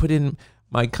bathroom to put in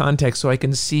my contacts so I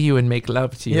can see you and make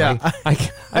love to you. Yeah.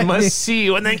 I must see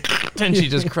you, and then she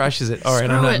just crushes it. All right,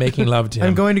 I'm Screw not it. making love to him.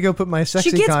 I'm going to go put my sexy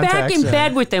She gets contacts back in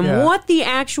bed with them. Yeah. What the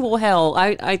actual hell?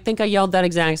 I think I yelled that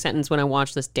exact sentence when I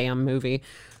watched this damn movie.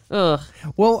 Ugh.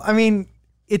 Well, I mean,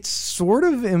 it's sort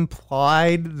of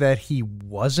implied that he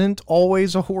wasn't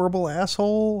always a horrible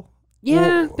asshole.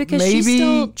 Yeah, Well, because she's maybe-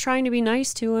 still trying to be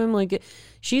nice to him. Like,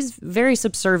 she's very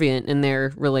subservient in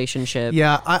their relationship.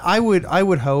 Yeah, I would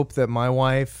hope that my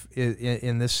wife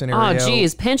in this scenario. Oh,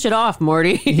 geez, pinch it off,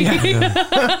 Morty.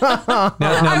 Now,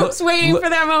 I look- was waiting look- for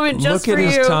that moment just look for at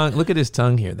his you. tongue. Look at his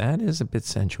tongue here. That is a bit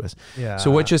sensuous. Yeah.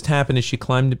 So what just happened is she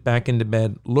climbed back into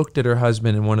bed, looked at her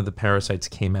husband, and one of the parasites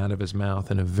came out of his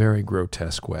mouth in a very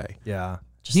grotesque way. Yeah.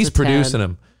 Just He's a tad. producing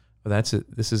him. Well, that's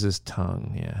it. This is his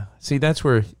tongue. Yeah. See, that's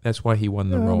why he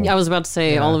won the role. I was about to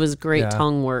say Yeah. all of his great Yeah.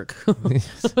 tongue work.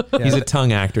 He's a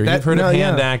tongue actor. That- You've heard no, of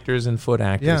hand yeah. actors and foot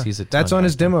actors. Yeah. He's a tongue That's on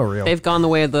his actor. demo reel. They've gone the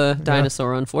way of the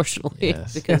dinosaur, unfortunately.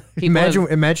 Yes. Because people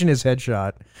Imagine his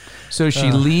headshot. So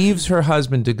she leaves her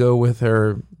husband to go with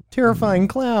her Terrifying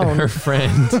clown.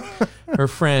 her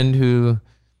friend who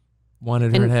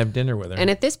wanted her And- to have dinner with her. and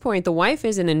at this point, the wife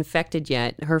isn't infected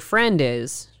yet. Her friend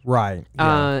is. Right.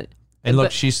 Yeah. And look,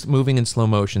 but- she's moving in slow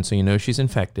motion, so you know she's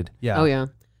infected. Yeah. Oh, yeah.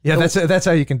 Yeah, that's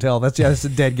how you can tell. That's a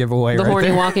dead giveaway. The right horny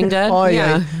there. Walking Dead? Oh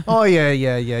Yeah. Oh yeah.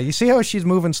 You see how she's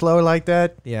moving slow like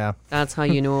that? Yeah. That's how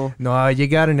you know. No, you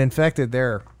got an infected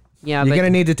there. Yeah, You're but gonna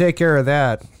need to take care of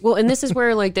that. well, and this is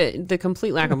where like the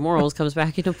complete lack of morals comes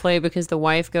back into play because the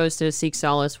wife goes to seek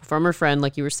solace from her friend,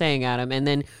 like you were saying, Adam, and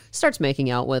then starts making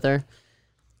out with her.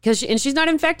 And she's not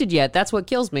infected yet. That's what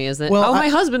kills me. Is that Well, my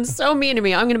husband's so mean to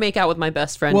me. I'm going to make out with my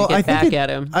best friend Well, to get back think at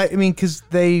him. I mean, because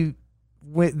the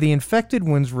infected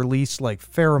ones release like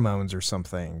pheromones or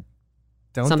something,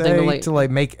 don't Something they? to,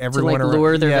 like- make everyone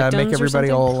lure their make victims or everybody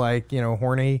something? all like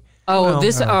horny.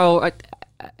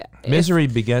 Misery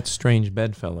begets strange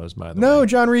bedfellows, by the No, way.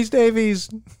 John Rhys Davies.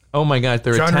 Oh my God,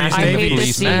 they're John Rhys attacking I the hate this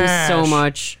police. scene Smash. so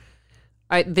much.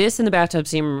 This and the bathtub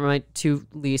scene are my two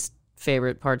least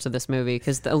favorite parts of this movie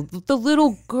because the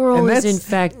little girl And is that's-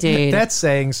 infected. That's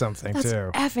saying something That's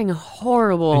too. effing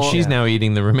horrible. And she's now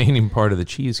eating the remaining part of the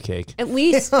cheesecake. At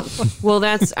least, well,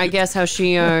 that's I guess how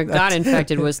she got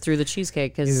infected was through the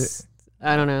cheesecake because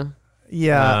I don't know.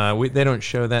 Yeah. They don't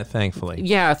show that, thankfully.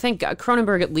 Yeah, I think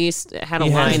Cronenberg at least had a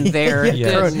line there.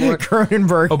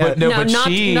 Cronenberg. Oh, but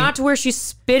not to where she's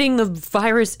spitting the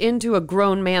virus into a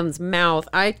grown man's mouth.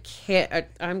 I can't.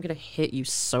 I'm gonna hit you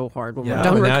so hard when we're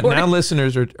done recording. Now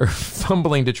listeners are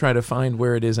fumbling to try to find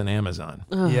where it is in Amazon.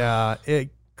 Yeah,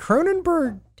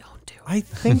 Cronenberg. Don't do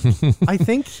it. I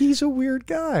think he's a weird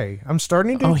guy. I'm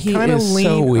starting to kind of lean.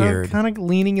 So weird. Kind of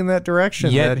leaning in that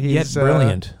direction. Yet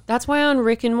brilliant. That's why on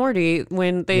Rick and Morty,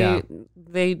 when they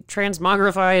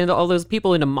transmogrify into all those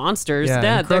people into monsters,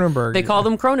 they call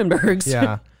them Cronenbergs.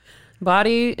 Yeah.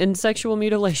 Body and sexual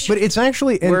mutilation. But it's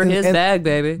actually we're his bag,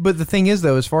 baby. But the thing is,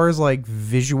 though, as far as like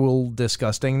visual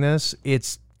disgustingness,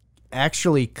 it's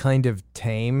actually kind of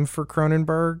tame for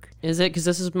Cronenberg. Is it? Because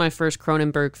this is my first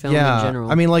Cronenberg film in general.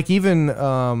 I mean, like even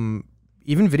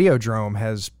Videodrome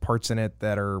has parts in it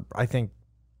that are, I think,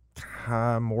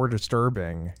 more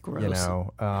disturbing. Gross. You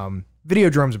know,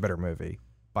 Videodrome's a better movie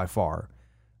by far.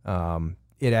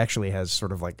 It actually has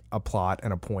sort of like a plot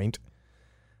and a point.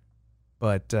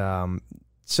 But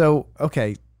so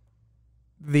okay,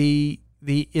 the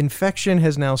infection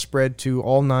has now spread to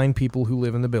all 9 people who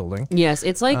live in the building. Yes,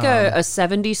 it's like a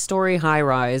 70-story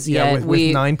high-rise. Yeah,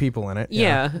 with 9 people in it.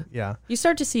 Yeah. Yeah. You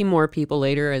start to see more people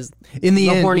later as in the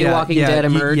end, horny Walking Dead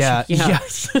emerge. Yeah. Yeah.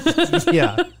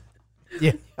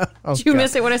 Oh, Did you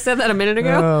miss it when I said that a minute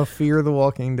ago? Oh, Fear the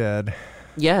Walking Dead.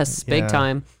 Yes, big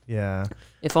time. Yeah.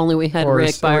 If only we had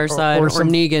Rick by our side, or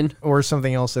Negan. Or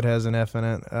something else that has an F in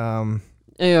it.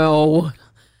 Ew.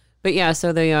 But yeah,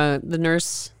 so the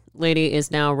nurse lady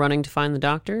is now running to find the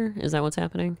doctor. Is that what's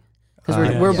happening?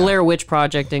 Because we're Blair Witch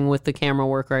projecting with the camera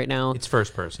work right now. It's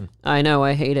first person. I know.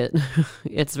 I hate it.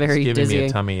 It's very giving dizzying. Me a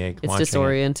tummy ache. It's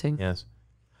disorienting. Yes.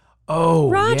 Oh,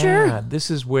 Roger. Yeah. This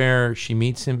is where she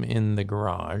meets him in the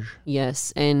garage.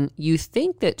 Yes, and you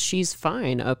think that she's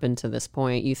fine up until this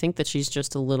point. You think that she's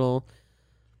just a little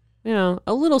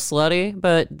slutty,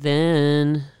 but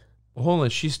then... Well, hold on,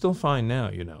 she's still fine now,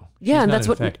 you know. Yeah, she's and not that's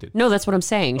infected. that's what I'm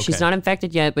saying. Okay. She's not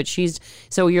infected yet, but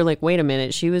so you're like, wait a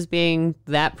minute, she was being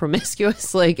that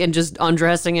promiscuous, like, and just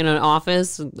undressing in an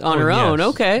office on her own. Yes.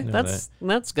 Okay, No,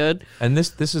 that's good. And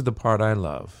this is the part I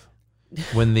love.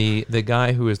 When the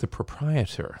guy who is the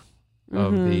proprietor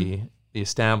of the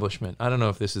establishment, I don't know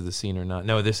if this is the scene or not.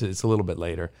 No, it's a little bit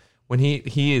later. When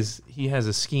he has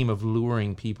a scheme of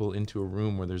luring people into a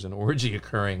room where there's an orgy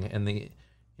occurring and the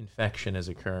infection is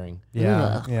occurring.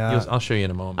 Yeah, yeah. I'll show you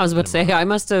in a moment. I was about to say, I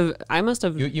must have.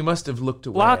 You must have looked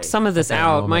away. Blocked some of this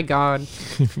out. My God,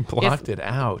 blocked it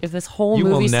out. If this whole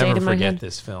movie stayed in my head, you will never forget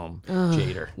this film,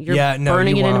 Jader. You're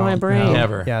burning it into my brain.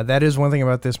 Never. Yeah, that is one thing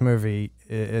about this movie.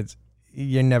 It's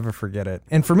you never forget it.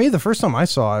 And for me, the first time I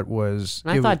saw it was...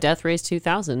 I thought Death Race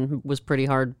 2000 was pretty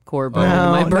hardcore burn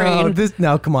in my brain.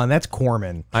 No, come on. That's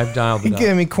Corman. I've dialed it up.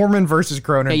 I mean, Corman versus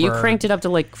Cronenberg. Yeah, you cranked it up to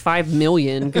like 5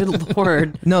 million. Good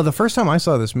Lord. No, the first time I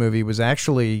saw this movie was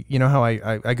actually... You know how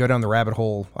I go down the rabbit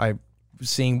hole...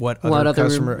 seeing what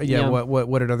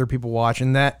did other people watch,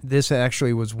 and this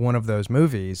actually was one of those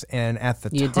movies. And at the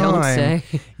time, you don't say.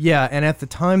 Yeah, and at the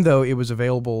time though, it was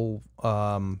available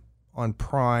on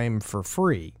Prime for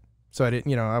free. So I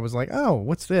didn't, I was like, oh,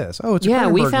 what's this? Oh, it's a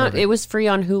Cronenberg we found movie. It was free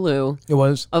on Hulu. It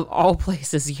was of all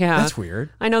places. Yeah, that's weird.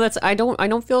 I know I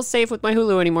don't feel safe with my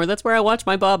Hulu anymore. That's where I watch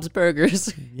my Bob's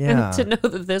Burgers. Yeah, and to know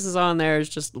that this is on there is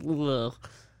just. Ugh.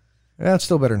 Yeah, it's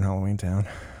still better than Halloween Town.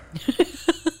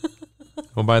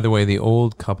 Well, by the way, the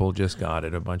old couple just got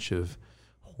it. A bunch of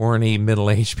horny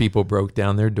middle-aged people broke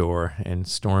down their door and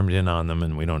stormed in on them,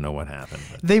 and we don't know what happened.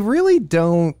 But. They really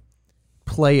don't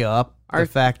play up the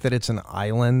fact that it's an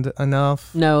island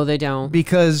enough. No, they don't.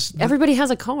 Because everybody has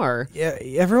a car. Yeah,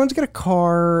 everyone's got a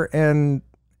car, and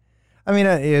I mean,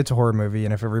 it's a horror movie,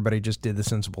 and if everybody just did the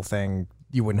sensible thing,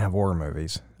 you wouldn't have horror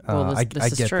movies. Well, I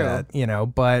get true.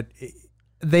 That, but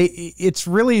it's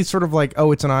really sort of like,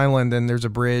 oh, it's an island, and there's a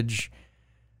bridge.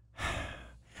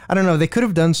 I don't know. They could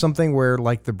have done something where,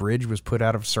 like, the bridge was put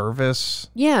out of service.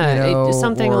 Yeah,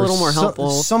 something a little more helpful.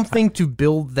 Something to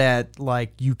build that,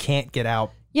 like, you can't get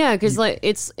out. Yeah, because like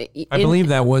I believe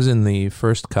that was in the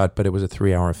first cut, but it was a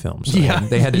 3-hour film, so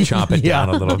they had to chop it down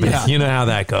a little bit. Yeah. You know how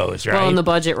that goes, right? Well, and the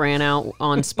budget ran out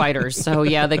on spiders, so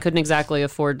yeah, they couldn't exactly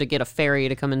afford to get a ferry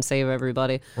to come and save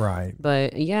everybody. Right.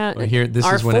 But yeah, this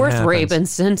is when fourth rape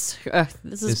instance.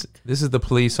 This is the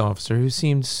police officer who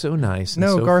seemed so nice. And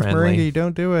so Garth friendly. Marenghi,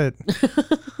 don't do it.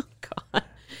 God.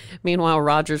 Meanwhile,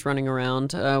 Roger's running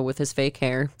around with his fake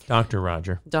hair. Dr.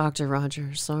 Roger. Dr.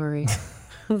 Roger, sorry.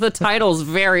 The title's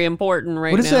very important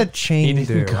right now. What does that chain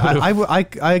do?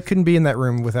 I couldn't be in that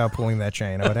room without pulling that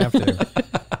chain. I would have to.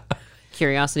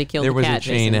 Curiosity killed there the cat. There was a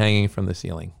chain hanging from the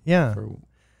ceiling. Yeah.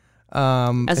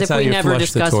 As if we never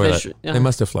discuss They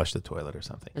must have flushed the toilet or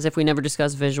something. As if we never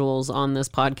discuss visuals on this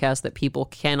podcast that people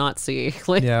cannot see.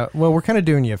 Yeah, well, we're kind of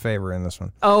doing you a favor in this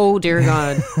one. Oh, dear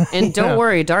God. And don't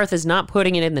worry, Darth is not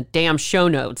putting it in the damn show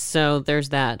notes, so there's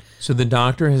that. So the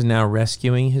doctor is now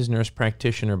rescuing his nurse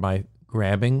practitioner by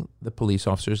grabbing the police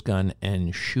officer's gun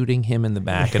and shooting him in the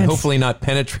back and hopefully not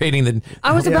penetrating the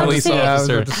police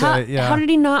officer. How did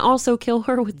he not also kill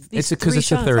her with these because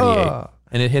it's a 38.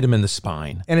 And it hit him in the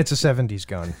spine. And it's a 70s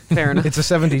gun. Fair enough. It's a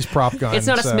 70s prop gun. It's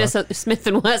not a Smith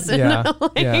 & Wesson.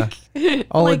 Yeah,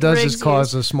 All it does is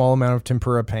cause a small amount of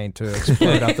tempura paint to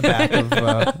explode out the back of...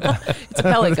 it's a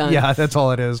pellet gun. Yeah, that's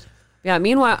all it is. Yeah,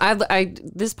 meanwhile,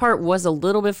 this part was a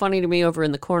little bit funny to me over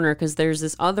in the corner because there's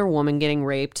this other woman getting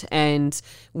raped, and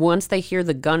once they hear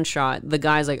the gunshot, the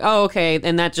guy's like, oh, okay,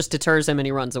 and that just deters him and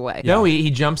he runs away. No, he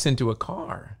jumps into a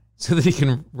car. So that he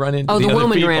can run into the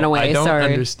woman people. ran away. I don't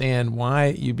understand why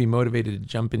you'd be motivated to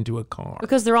jump into a car.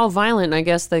 Because they're all violent, and I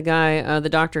guess the guy, the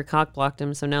doctor cock-blocked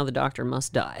him, so now the doctor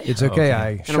must die. It's okay.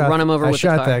 I run him over with the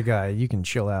car. shot that guy. You can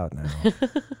chill out now.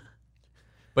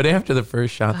 But after the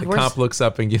first shot, the cop looks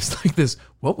up and gives like this,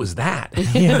 what was that? And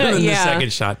then the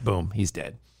second shot, boom, he's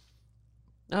dead.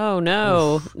 Oh,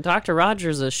 no. Dr.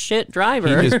 Rogers a shit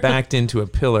driver. He just backed into a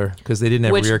pillar because they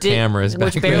didn't have rear cameras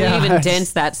back Which barely even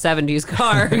dents that 70s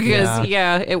car because,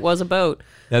 it was a boat.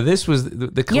 Now, this was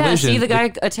the collision. Yeah, see, the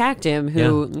guy attacked him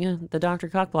the doctor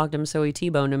cock-blocked him, so he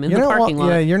T-boned him in the parking lot.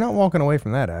 Yeah, you're not walking away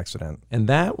from that accident. And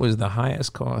that was the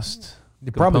highest cost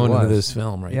component of this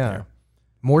film right there.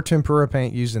 More tempura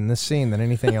paint used in this scene than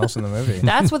anything else in the movie.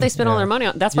 That's what they spent all their money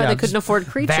on. That's why they couldn't afford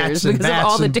creatures because of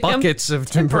all the damn buckets of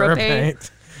tempura paint.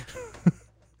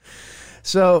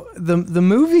 So the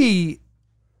movie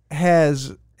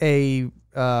has a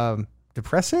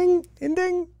depressing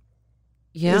ending.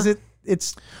 Yeah, is it?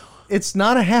 It's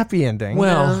not a happy ending.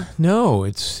 Well, no,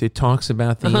 it talks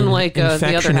about the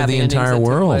infection of the entire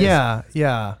world.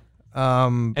 Yeah.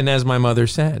 And as my mother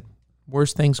said,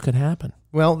 worse things could happen.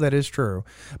 Well, that is true.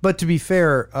 But to be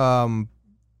fair, the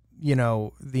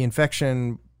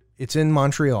infection, it's in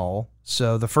Montreal.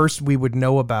 So the first we would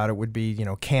know about it would be,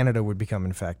 Canada would become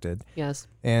infected. Yes.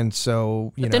 And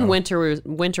so, but then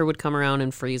winter would come around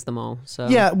and freeze them all. So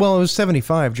yeah, well, it was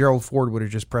 75. Gerald Ford would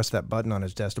have just pressed that button on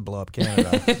his desk to blow up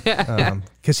Canada.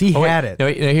 Because he had it. No,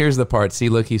 here's the part. See,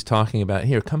 look, he's talking about,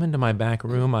 here, come into my back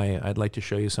room. I'd like to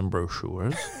show you some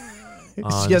brochures.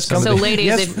 Yes, ladies,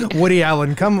 yes, Woody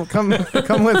Allen, come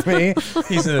with me.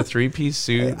 He's in a 3-piece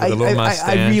suit with a little mustache.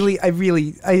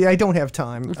 I don't have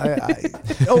time.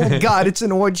 Oh God, it's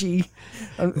an orgy.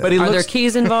 But are there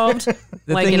keys involved?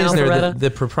 The thing is, the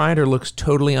proprietor looks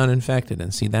totally uninfected,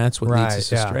 and see, that's what leads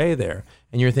us astray there.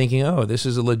 And you're thinking, oh, this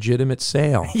is a legitimate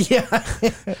sale. Yeah.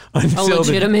 A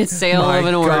legitimate sale of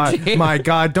an orgy. My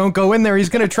God, don't go in there. He's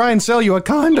going to try and sell you a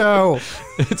condo.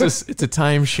 It's a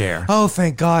timeshare. Oh,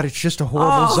 thank God. It's just a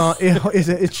horrible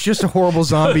it's just a horrible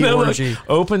zombie orgy.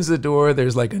 Opens the door.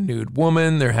 There's like a nude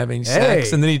woman. They're having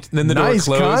sex. And then the door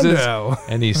closes. Condo.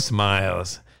 And he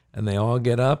smiles. And they all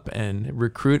get up and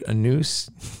recruit a new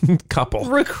couple.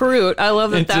 Recruit. I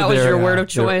love that was your word of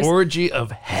choice. Orgy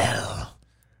of hell.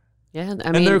 Yeah,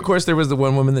 and then, of course, there was the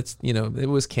one woman that's, it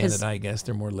was Canada, I guess.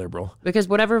 They're more liberal. Because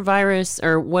whatever virus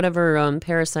or whatever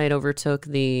parasite overtook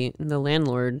the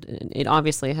landlord, it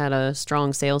obviously had a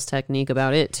strong sales technique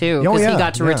about it, too. Because he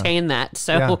got to retain that.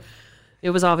 So it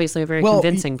was obviously a very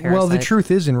convincing parasite. Well, the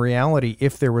truth is, in reality,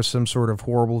 if there was some sort of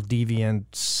horrible, deviant,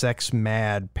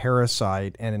 sex-mad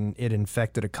parasite and it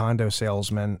infected a condo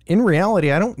salesman, in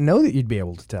reality, I don't know that you'd be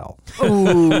able to tell.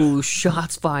 Oh,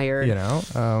 shots fired.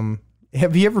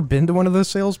 Have you ever been to one of those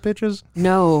sales pitches?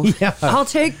 No. Yeah. I'll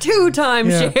take 2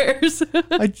 timeshares.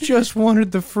 I just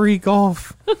wanted the free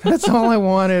golf. That's all I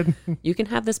wanted. You can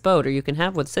have this boat, or you can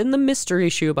have what's in the mystery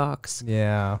shoebox.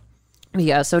 Yeah.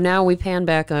 Yeah, so now we pan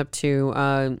back up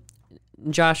to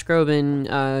Josh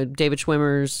Groban, David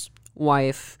Schwimmer's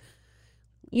wife,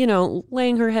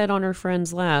 laying her head on her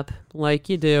friend's lap, like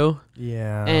you do.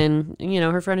 Yeah. And,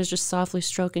 her friend is just softly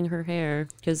stroking her hair.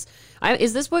 Because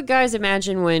is this what guys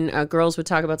imagine when girls would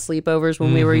talk about sleepovers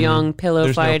when we were young,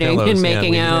 pillow fighting and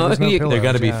making out? There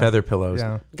got to be feather pillows.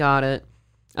 Yeah. Got it.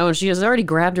 Oh, and she has already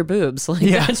grabbed her boobs.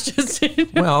 That's just...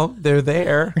 Well, they're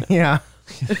there. Yeah.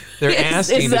 They're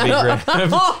asking to be grabbed.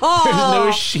 There's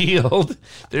no shield.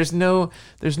 There's no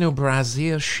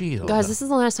brassiere shield. Guys, this is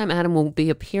the last time Adam will be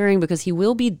appearing because he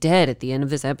will be dead at the end of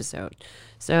this episode.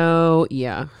 So,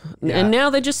 yeah. And now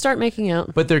they just start making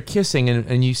out. But they're kissing,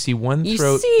 and you see one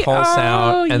throat pulse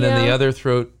out, and then the other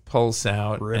throat pulse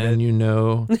out, Ribbit.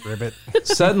 and Ribbit.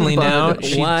 Suddenly now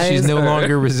she's no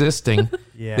longer resisting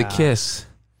the kiss.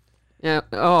 Yeah.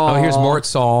 Oh, here's Mort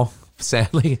Saul.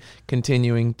 sadly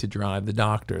continuing to drive the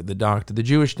doctor, the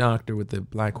Jewish doctor with the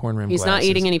black horn rim He's glasses. not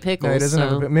eating any pickles. No, he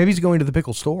doesn't maybe he's going to the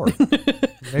pickle store.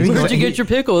 Maybe Where'd you get your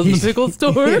pickles? The pickle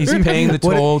store? He's paying the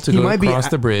toll to go across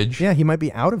the bridge. Yeah, he might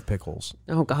be out of pickles.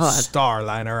 Oh, God.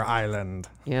 Starliner Island.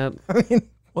 Yep.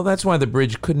 Well, that's why the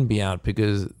bridge couldn't be out,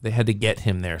 because they had to get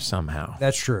him there somehow.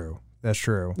 That's true. That's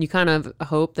true. You kind of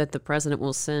hope that the president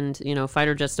will send,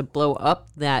 fighter jets to blow up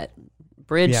that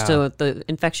bridge so the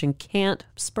infection can't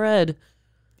spread.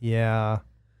 Yeah.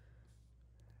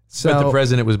 So, but the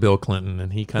president was Bill Clinton,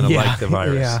 and he kind of liked the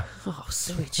virus. Yeah. Oh,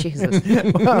 sweet Jesus.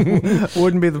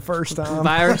 Wouldn't be the first time.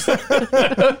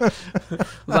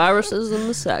 Viruses in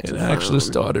the sex. It actually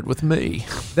started with me.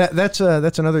 That's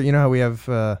another, how we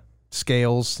have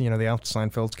scales, the Alf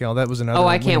Seinfeld scale. That was another. Oh,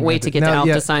 I can't wait to get to Alf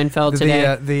Seinfeld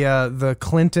today. The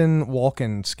Clinton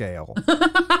Walken scale.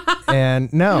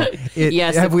 And no,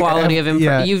 the quality of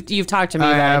you've talked to me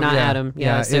about it, not Adam.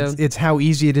 Yeah, so it's how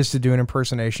easy it is to do an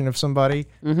impersonation of somebody.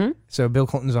 Mm-hmm. So Bill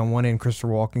Clinton's on one end, Christopher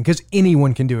Walken, because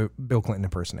anyone can do a Bill Clinton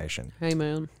impersonation. Hey,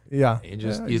 man. Yeah,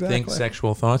 you think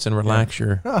sexual thoughts and relax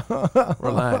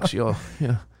relax your.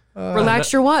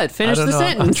 Relax your what? Finish the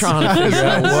sentence. I'm trying to figure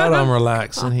out what I'm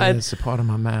relaxing. It's a part of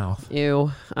my mouth.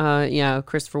 Ew.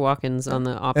 Christopher Walken's on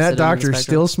the opposite. And that doctor's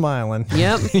still smiling.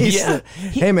 Yep.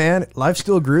 Hey, man, life's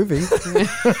still groovy.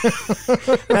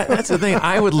 That's the thing.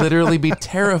 I would literally be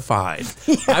terrified.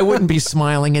 I wouldn't be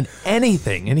smiling at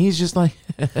anything. And he's just like...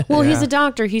 Well, he's a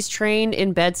doctor. He's trained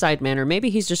in bedside manner. Maybe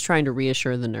he's just trying to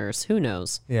reassure the nurse. Who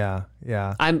knows? Yeah.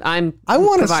 I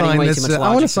want to sign this.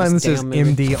 I want to sign this as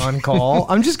MD on call.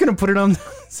 I'm just going to put it on.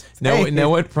 No,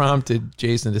 what prompted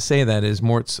Jason to say that is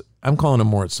I'm calling him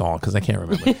Mort Saul because I can't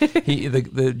remember.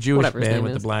 The Jewish man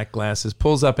with the black glasses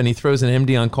pulls up and he throws an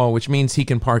MD on call, which means he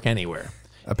can park anywhere.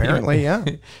 Apparently, yeah.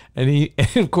 And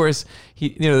of course,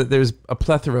 there's a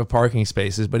plethora of parking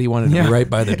spaces, but he wanted to be right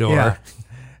by the door. Yeah.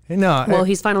 No, well,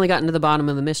 he's finally gotten to the bottom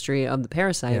of the mystery of the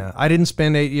parasite. Yeah, I didn't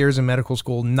spend 8 years in medical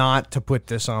school not to put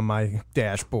this on my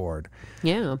dashboard.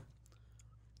 Yeah.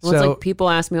 Well, it's like people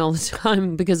ask me all the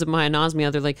time because of my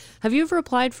anosmia. They're like, have you ever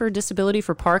applied for disability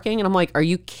for parking? And I'm like, are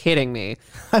you kidding me?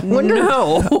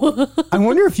 No. I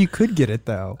wonder if you could get it,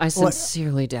 though. I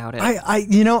sincerely doubt it.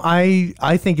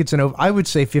 I think it's I would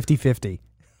say 50-50.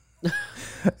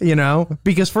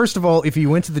 Because first of all, if you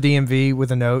went to the DMV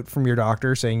with a note from your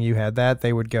doctor saying you had that,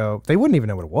 they wouldn't even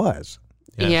know what it was.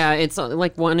 Yeah, it's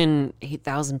like 1 in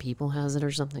 8,000 people has it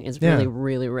or something. It's really,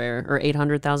 really rare. Or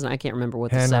 800,000. I can't remember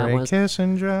what the stat was. Henry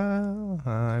Kissinger,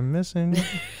 I'm missing you.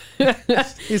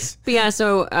 But yeah,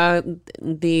 so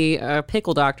the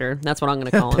pickle doctor, that's what I'm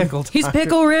going to call him. He's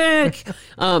Pickle Rick.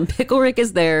 Pickle Rick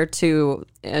is there to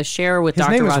share with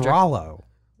Dr. Roger. His name is Rollo.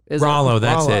 Rollo,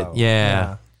 that's Rollo. it.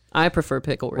 Yeah. I prefer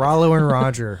Pickle Rick. Rollo and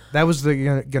Roger. That was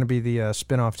going to be the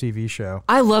spin-off TV show.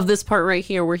 I love this part right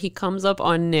here where he comes up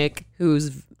on Nick, who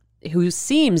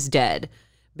seems dead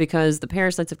because the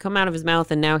parasites have come out of his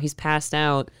mouth and now he's passed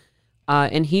out.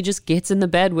 And he just gets in the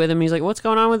bed with him. He's like, what's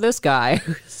going on with this guy?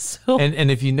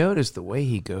 And if you notice, the way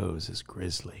he goes is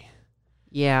grisly.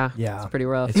 Yeah. It's pretty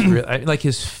rough. It's like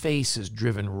his face is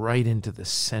driven right into the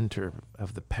center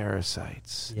of the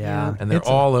parasites. Yeah. And they're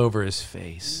all over his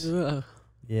face. Ugh.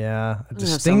 Yeah, a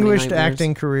distinguished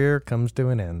acting career comes to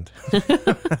an end.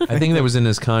 I think that was in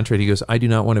his contract. He goes, I do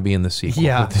not want to be in the sequel.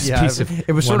 Yeah, with this piece of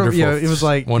it was sort of, it was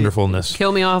like wonderfulness.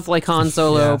 Kill me off like Han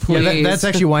Solo, please. Yeah, that's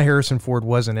actually why Harrison Ford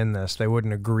wasn't in this. They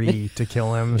wouldn't agree to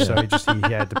kill him, so he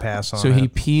had to pass on. So he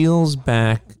peels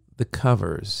back the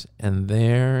covers, and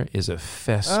there is a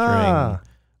festering,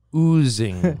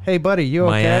 oozing, hey buddy, you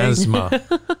okay? Miasma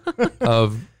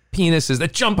of penises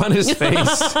that jump on his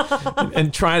face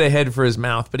and try to head for his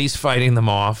mouth, but he's fighting them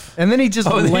off. And then he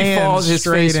just lands his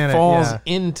straight face in falls it.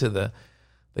 into the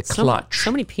clutch.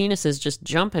 So many penises just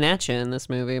jumping at you in this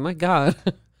movie. My God.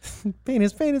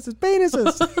 Penises.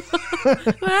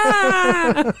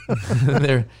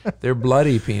 They're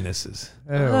bloody penises.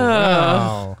 Oh,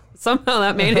 wow. Somehow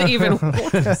that made it even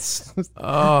worse.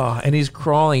 And he's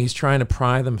crawling. He's trying to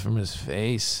pry them from his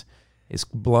face. It's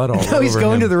blood all over him. He's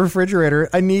going to the refrigerator.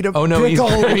 I need a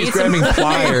pickle. He's grabbing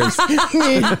pliers.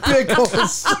 Need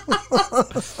pickles.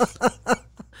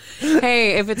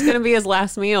 Hey, if it's going to be his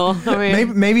last meal, I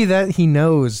mean, maybe that he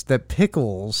knows that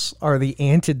pickles are the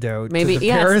antidote. Maybe to the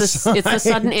parasite. it's the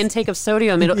sudden intake of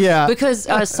sodium. Because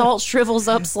salt shrivels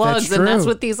up slugs, and that's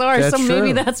what these are.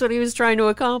 Maybe that's what he was trying to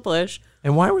accomplish.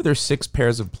 And why were there 6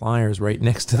 pairs of pliers right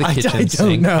next to the kitchen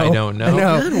sink? I don't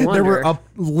know. There were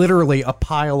literally a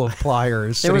pile of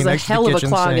pliers. There was a hell of a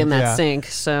clog sink. in that sink.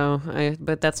 So,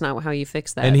 but that's not how you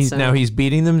fix that. And he's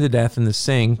beating them to death in the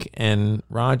sink. And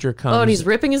Roger comes. Oh, and he's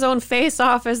ripping his own face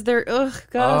off as they're. Ugh,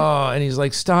 God. Oh, and he's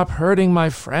like, "Stop hurting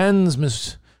my friends,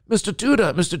 Mr.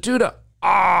 Tuda.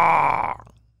 Ah."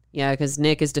 Yeah, because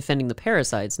Nick is defending the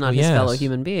parasites, not his fellow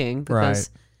human being,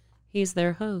 because he's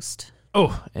their host.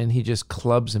 Oh, and he just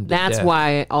clubs him to death. That's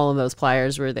why all of those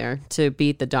pliers were there, to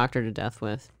beat the doctor to death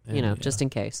with, just in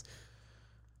case.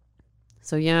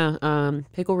 So yeah,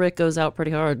 Pickle Rick goes out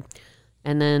pretty hard.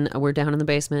 And then we're down in the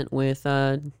basement with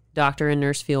Doctor and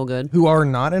Nurse Feelgood. Who are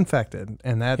not infected.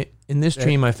 And that in this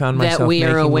dream, I found myself that we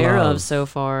are making aware love of so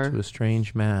far. to a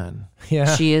strange man.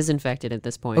 Yeah. She is infected at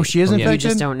this point. Oh, she is infected? You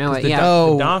just don't know it. The Yeah.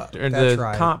 doctor,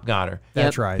 the cop got her.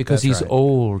 That's right. Because that's he's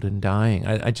old and dying.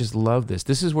 I just love this.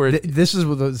 This is where this is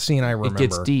the scene I remember. it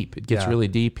gets deep. It gets really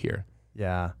deep here.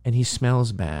 Yeah. And he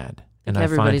smells bad. And I find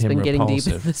everybody's him been getting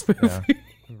repulsive. deep in this movie.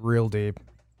 Yeah. Real deep.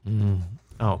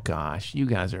 Oh gosh, you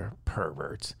guys are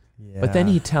perverts. Yeah. But then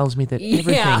he tells me that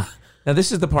everything. Yeah. Now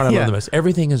this is the part I love the most.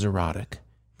 Everything is erotic.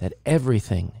 That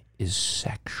everything is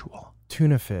sexual.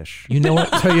 Tuna fish. You know what?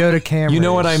 Toyota Camrys. You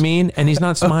know what I mean? And he's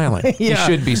not smiling. He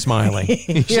should be smiling.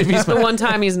 He should be The smiling. one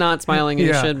time he's not smiling, and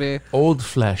he should be. Old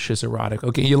flesh is erotic.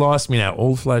 Okay, you lost me now.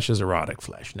 Old flesh is erotic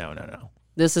flesh. No.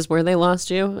 This is where they lost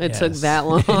you? It took that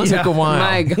long? It took a while.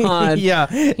 My God.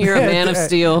 Yeah. You're a man of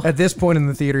steel. At this point in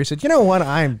the theater, he said, "You know what?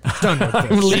 I'm done with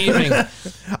this. I'm leaving.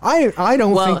 I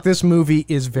don't think this movie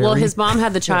is very..." Well, his mom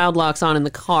had the child locks on in the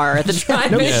car at the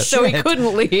drive-in, so he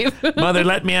couldn't leave. Mother,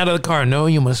 let me out of the car. No,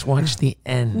 you must watch the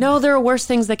end. No, there are worse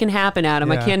things that can happen,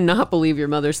 Adam. Yeah. I cannot believe your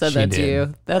mother said that to did.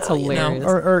 you. That's hilarious.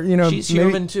 or She's maybe,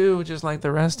 human too, just like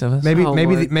the rest of us. Maybe Oh,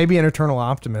 maybe Lord. maybe an eternal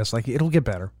optimist. Like it'll get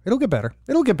better. It'll get better.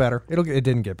 It'll get better. It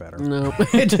didn't get better. No.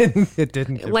 It didn't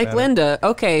get Like better. Linda,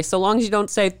 okay, so long as you don't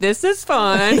say, this is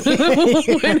fun,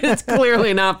 when it's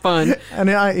clearly not fun. And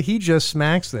he just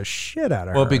smacks the shit out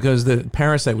of her. Well, because the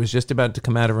parasite was just about to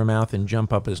come out of her mouth and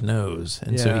jump up his nose.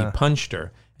 And so he punched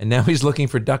her. And now he's looking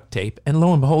for duct tape. And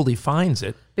lo and behold, he finds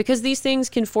it. Because these things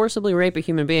can forcibly rape a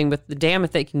human being, but damn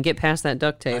if they can get past that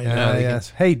duct tape.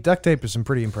 Yes. Hey, duct tape is some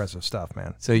pretty impressive stuff,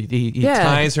 man. So he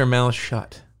ties her mouth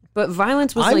shut. But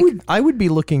violence was I would be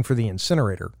looking for the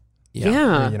incinerator.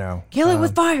 Yeah. You know, kill it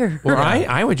with fire. Or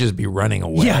I would just be running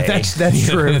away. Yeah, that's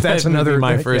true. That's That would another be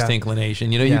my first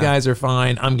inclination. You guys are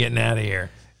fine. I'm getting out of here.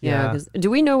 Yeah. 'Cause do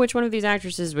we know which one of these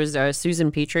actresses was Susan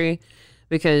Petrie?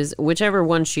 Because whichever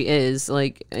one she is,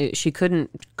 like, she couldn't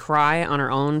cry on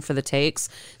her own for the takes.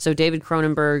 So David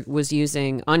Cronenberg was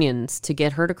using onions to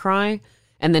get her to cry.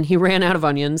 And then he ran out of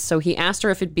onions. So he asked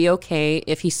her if it'd be okay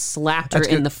if he slapped her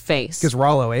in the face. Because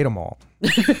Rollo ate them all.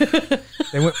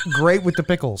 They went great with the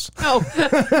pickles. Oh,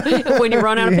 when you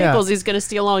run out of pickles, he's going to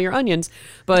steal all your onions.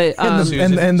 But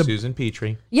Susan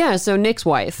Petrie. yeah, so Nick's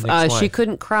wife, she wife.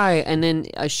 couldn't cry, and then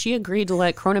she agreed to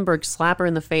let Cronenberg slap her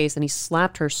in the face, and he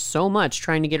slapped her so much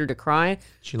trying to get her to cry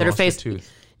She that lost her face. her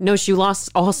tooth. No, she lost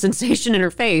all sensation in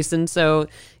her face, and so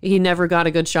he never got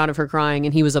a good shot of her crying,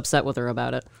 and he was upset with her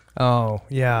about it. Oh,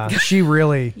 yeah. She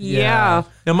really... Yeah.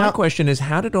 Now, my question is,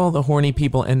 how did all the horny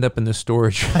people end up in the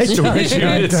storage I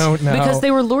don't know. Because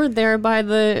they were lured there by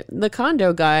the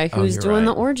condo guy who's you're doing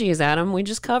the right. orgies, Adam. We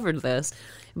just covered this.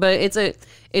 But it's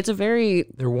a very...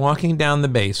 They're walking down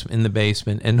in the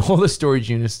basement, and all the storage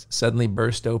units suddenly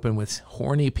burst open with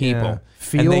horny people. Yeah. And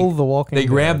Feel the Walking They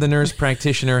grab Dead. the nurse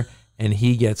practitioner, and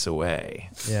he gets away.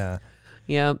 Yeah.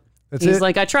 Yep. That's He's it?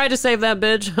 like, I tried to save that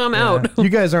bitch. I'm out. You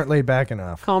guys aren't laid back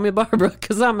enough. Call me Barbara,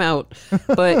 because I'm out.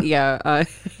 But yeah,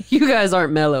 you guys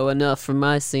aren't mellow enough for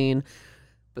my scene.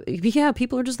 But yeah,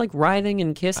 people are just like writhing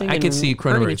and kissing I and could see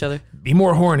hurting Cronenberg. each other. Be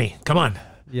more horny. Come on.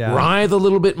 Yeah. Writhe a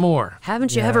little bit more.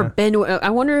 Haven't you ever been to... I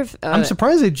wonder if... I'm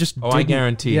surprised they just Oh, I didn't-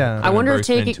 guarantee. Yeah. I wonder if Cronenberg's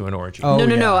been taking- to an orgy. Oh,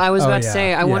 no. yeah. I was Oh, about to yeah.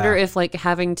 say, I wonder Yeah. if like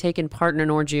having taken part in an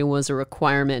orgy was a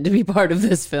requirement to be part of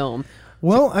this film.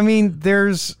 Well, I mean,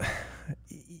 there's...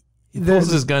 He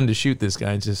pulls his gun to shoot this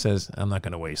guy and just says, I'm not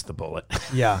going to waste the bullet.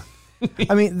 Yeah.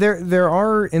 I mean, there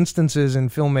are instances in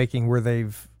filmmaking where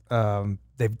they've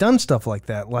done stuff like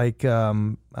that, like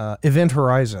Event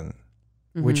Horizon,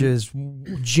 which is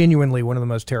genuinely one of the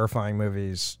most terrifying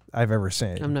movies I've ever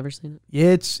seen. I've never seen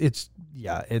it.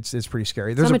 It's pretty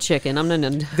scary. I'm a chicken. I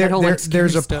don't like scary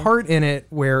there's a stuff. part in it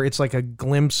where it's like a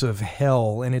glimpse of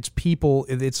hell, and it's people.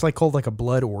 It's like called like a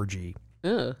blood orgy,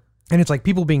 Ugh. and it's like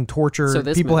people being tortured, So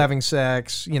this people movie- having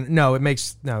sex.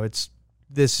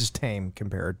 This is tame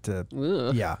compared to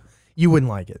Ugh. yeah. You wouldn't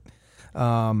like it.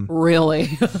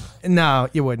 Really? No,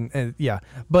 you wouldn't. Yeah,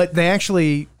 but they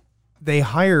actually they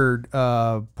hired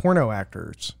porno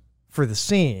actors for the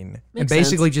scene and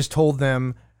basically just told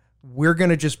them, we're going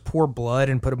to just pour blood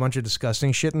and put a bunch of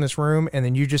disgusting shit in this room, and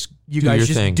then you guys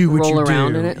just do what Roll you do.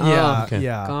 around in it? Yeah, Oh, okay.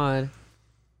 Yeah. God.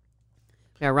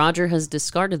 Yeah, Roger has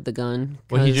discarded the gun.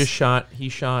 Well, he shot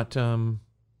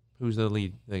who's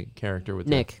the character with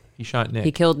Nick. He shot Nick.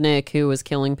 He killed Nick, who was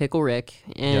killing Pickle Rick,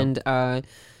 and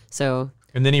so.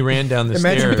 And then he ran down the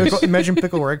stairs. Imagine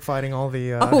Pickle Rick fighting all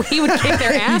the. He would kick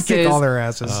their asses. He'd kick all their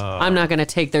asses. I'm not going to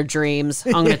take their dreams.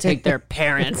 I'm going to take their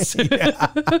parents.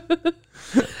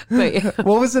 But,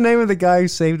 what was the name of the guy who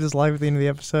saved his life at the end of the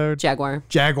episode? Jaguar.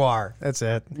 Jaguar. That's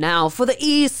it. Now for the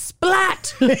E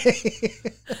splat.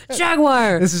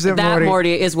 Jaguar. This is it, that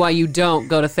Morty is why you don't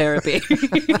go to therapy.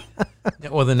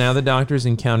 Well, then now the doctors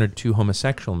encountered 2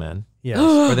 homosexual men. Yes.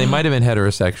 Or they might have been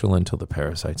heterosexual until the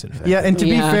parasites infected. Yeah, and to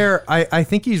be fair, I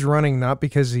think he's running not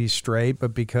because he's straight,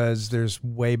 but because there's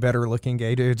way better looking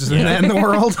gay dudes than that in the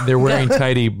world. They're wearing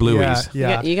tighty blueies.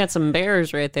 Yeah. You got some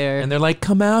bears right there. And they're like,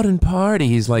 come out and party.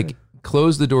 He's like,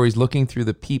 close the door. He's looking through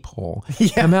the peephole.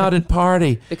 Come out and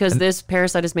party. Because this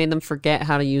parasite has made them forget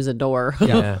how to use a door.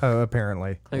 Yeah.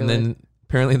 Apparently. And then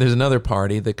apparently there's another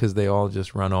party because they all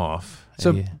just run off.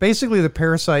 So basically the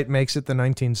parasite makes it the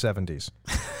 1970s.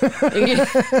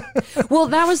 Well,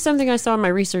 that was something I saw in my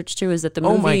research too, is that the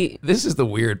movie... this is the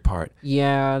weird part.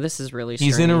 Yeah, this is really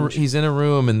strange. He's in a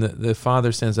room and the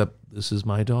father stands up, this is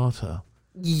my daughter.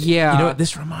 Yeah. You know what?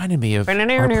 This reminded me of our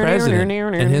president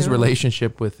and his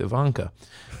relationship with Ivanka.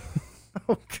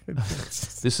 Oh,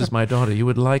 goodness. This is my daughter. You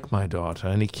would like my daughter.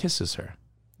 And he kisses her.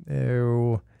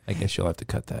 Ew. I guess you'll have to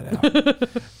cut that out.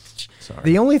 Sorry.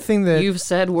 The only thing that... You've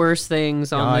said worse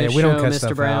things on this we show, don't cut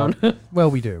Mr. Brown. Well,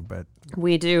 we do, but...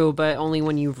 We do, but only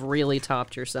when you've really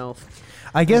topped yourself.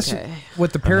 I guess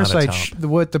what the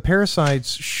parasites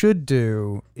should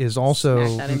do is also...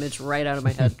 Smack that image right out of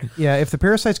my head. Yeah, if the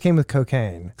parasites came with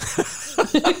cocaine...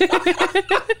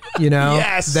 You know,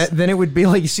 yes. Then it would be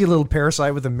like you see a little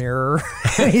parasite with a mirror.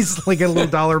 He's like a little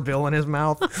dollar bill in his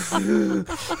mouth.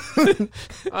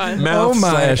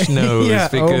 Mouth/nose. Yeah.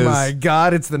 Because oh my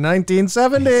God! It's the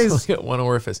 1970s. Look at one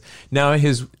orifice. Now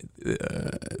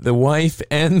the wife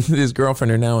and his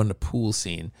girlfriend are now in the pool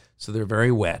scene, so they're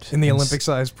very wet in the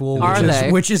Olympic-sized pool,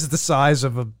 which is the size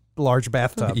of a large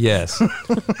bathtub. Yes.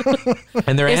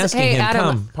 And they're asking him, Adam,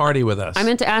 come party with us. I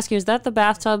meant to ask you, is that the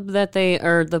bathtub that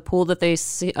the pool that they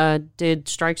did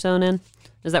Strike Zone in?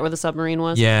 Is that where the submarine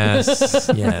was?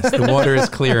 Yes. Yes. The water is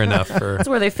clear enough for... That's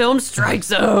where they filmed Strike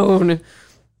Zone.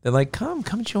 They're like, come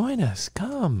join us.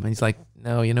 Come. And he's like,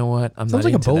 no, you know what? I'm Sounds not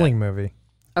like into a bowling that. movie.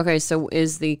 Okay, so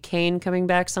is the cane coming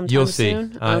back sometime You'll see.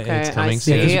 soon? Okay, it's coming I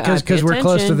soon. see. Because we're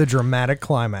close to the dramatic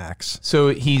climax. So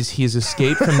he's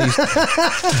escaped from these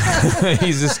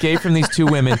he's escaped from these 2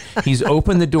 women. He's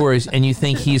opened the doors and you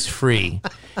think he's free.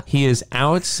 He is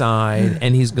outside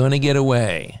and he's going to get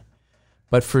away.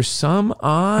 But for some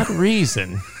odd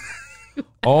reason,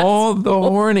 all the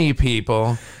horny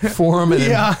people form an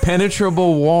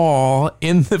impenetrable wall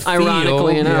in the field.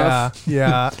 Ironically enough.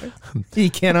 Yeah. He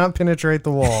cannot penetrate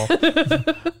the wall.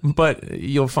 But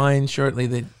you'll find shortly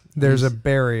that there's a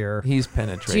barrier. He's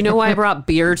penetrating. Do you know why I brought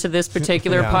beer to this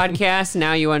particular podcast?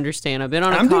 Now you understand. I've been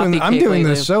on a coffee kick I'm doing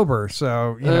lately. this sober,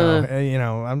 so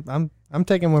I'm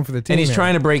taking one for the team. And he's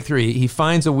trying to break through. He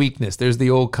finds a weakness. There's the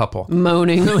old couple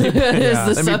moaning. Is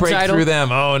the Let me break through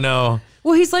them. Oh no.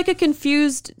 Well, he's like a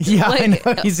confused I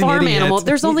know. He's an farm idiot. animal.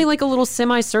 There's only like a little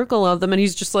semicircle of them, and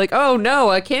he's just like, oh no,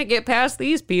 I can't get past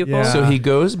these people. Yeah. So he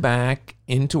goes back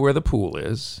into where the pool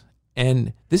is,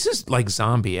 and this is like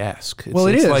zombie-esque. Well,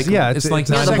 it is. Like, it's like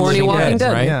the horny Walking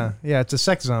Dead, right? Yeah, it's a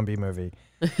sex zombie movie.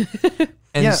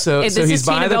 And so this he's is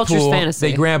by Tina the Belcher's pool. fantasy.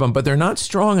 They grab him, but they're not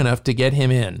strong enough to get him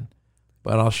in.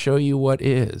 But I'll show you what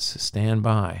is. Stand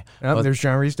by. Oh, there's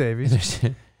John Rhys Davies.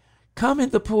 Come in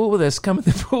the pool with us. Come in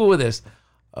the pool with us.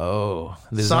 Oh,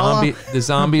 the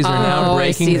zombies are now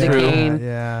breaking through.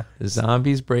 Yeah. The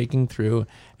zombies breaking through.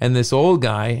 And this old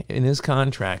guy in his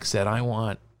contract said, I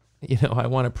want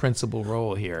a principal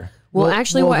role here. Well,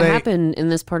 actually, what happened in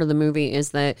this part of the movie is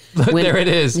that there it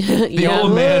is. The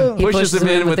old man pushes him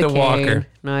in with the walker.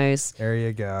 Nice. There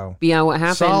you go. Yeah, what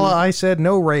happened? Sala, I said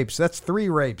no rapes. That's 3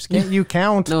 rapes. Can't you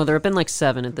count? No, there have been like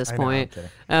 7 at this point.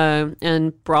 Okay.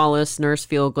 And Brawless, Nurse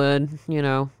Feelgood,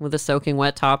 with a soaking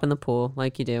wet top in the pool,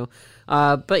 like you do.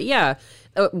 But yeah,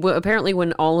 apparently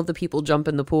when all of the people jump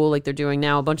in the pool like they're doing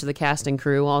now, a bunch of the casting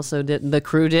crew also did. The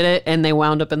crew did it, and they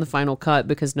wound up in the final cut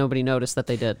because nobody noticed that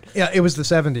they did. Yeah, it was the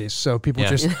 70s, so people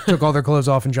just took all their clothes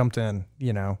off and jumped in,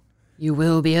 You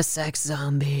will be a sex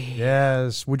zombie.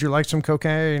 Yes. Would you like some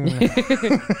cocaine? At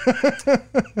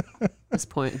this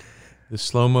point. The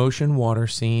slow motion water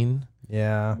scene.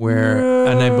 Yeah. Where,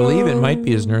 and I believe it might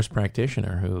be his nurse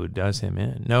practitioner who does him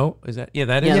in. No, is that? Yeah,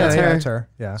 that is. Yeah, That's her.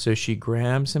 Yeah. So she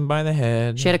grabs him by the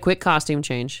head. She had a quick costume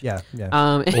change. Yeah.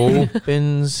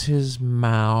 Opens his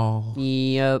mouth.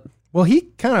 Yep. Well, he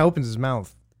kind of opens his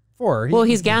mouth for her.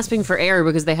 He's gasping for air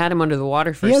because they had him under the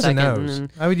water for he a has second. a nose.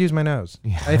 I would use my nose.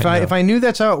 Yeah, If I knew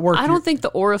that's how it worked. I don't think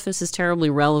the orifice is terribly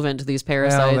relevant to these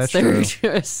parasites.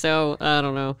 So I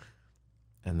don't know.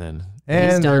 And then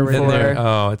he's done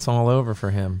for. It's all over for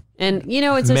him. And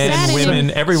it's a men, sad women,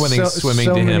 everything's swimming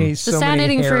to him. It's a sad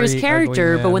ending for his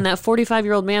character. But when that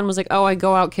 45-year-old man was like, "Oh, I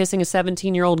go out kissing a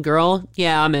 17-year-old girl,"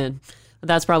 yeah, I'm in. But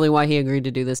that's probably why he agreed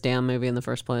to do this damn movie in the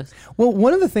first place. Well,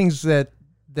 one of the things that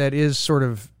is sort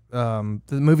of the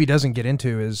movie doesn't get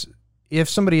into is if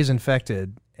somebody is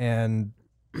infected and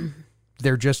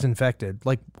they're just infected,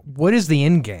 like, what is the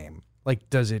end game?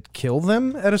 Like, does it kill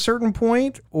them at a certain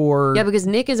point, or? Yeah, because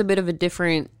Nick is a bit of a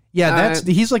different. Yeah,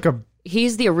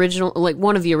 he's the original, like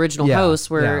one of the original hosts.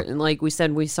 Where, like we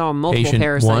said, we saw multiple patient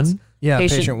parasites. One? Yeah,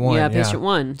 patient one. Yeah, patient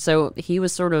one. So he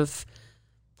was sort of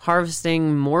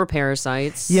harvesting more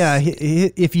parasites. Yeah,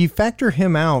 if you factor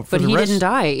him out, but he didn't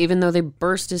die, even though they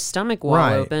burst his stomach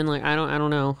wall open. Like I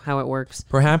don't know how it works.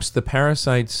 Perhaps the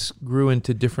parasites grew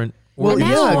into different. Well,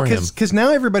 yeah, because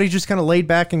now everybody's just kind of laid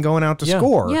back and going out to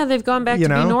score. Yeah, they've gone back to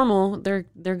be normal. They're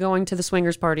going to the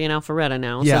swingers party in Alpharetta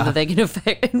now, so that they can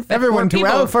infect everyone to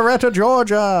Alpharetta,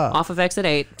 Georgia. Off of exit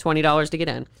 8, $20 to get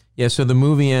in. Yeah, so the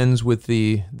movie ends with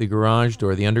the garage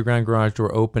door, the underground garage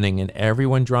door opening, and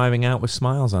everyone driving out with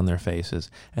smiles on their faces.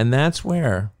 And that's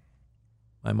where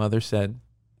my mother said,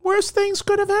 worse things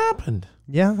could have happened.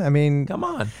 Yeah, I mean, come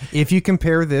on. If you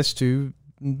compare this to,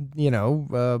 sure.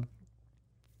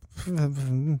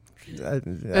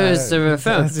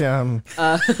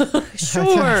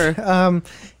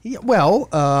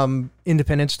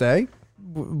 Independence Day.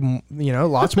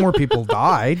 Lots more people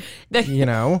died.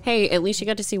 Hey, at least you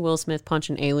got to see Will Smith punch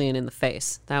an alien in the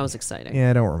face. That was exciting.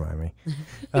 Yeah, don't remind me.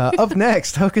 Up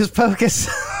next, Hocus Pocus.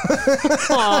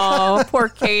 Oh, poor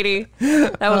Katie.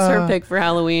 That was her pick for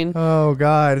Halloween. Oh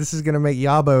God, this is gonna make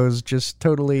Yabos just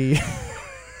totally.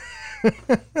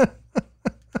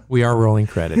 We are rolling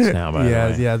credits now, by the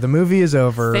way. Yeah, the movie is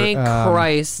over. Thank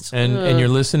Christ. And you're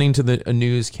listening to a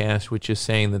newscast which is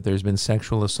saying that there's been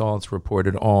sexual assaults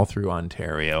reported all through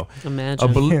Ontario.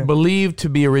 Imagine. Believed to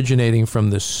be originating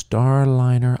from the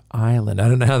Starliner Island. I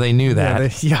don't know how they knew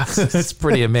that. Yeah, that's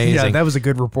pretty amazing. Yeah, that was a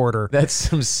good reporter. That's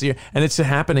some serious, and it's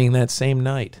happening that same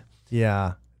night.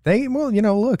 Yeah.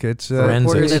 Look, it's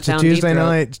a Tuesday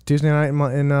night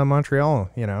in Montreal,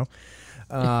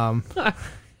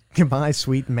 Goodbye,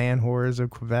 sweet man whores of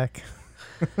Quebec.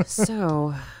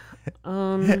 So,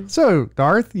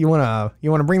 Darth, you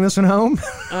wanna bring this one home?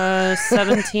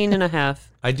 17 and a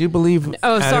half. I do believe.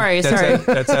 Oh, sorry.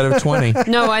 That's out of 20.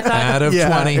 No, I thought out of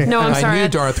 20. No, I'm sorry. I knew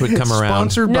Darth would come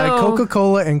around. Sponsored by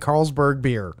Coca-Cola and Carlsberg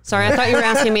beer. Sorry, I thought you were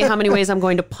asking me how many ways I'm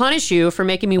going to punish you for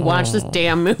making me watch this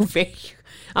damn movie.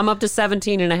 I'm up to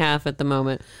 17 and a half at the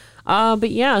moment. But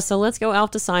yeah, so let's go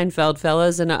out to Seinfeld,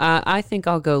 fellas, and I think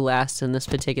I'll go last in this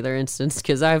particular instance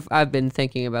because I've been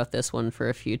thinking about this one for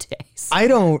a few days.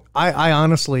 I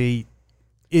honestly,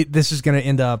 this is going to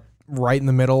end up right in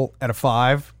the middle at a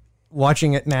 5.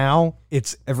 Watching it now,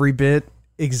 it's every bit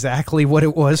exactly what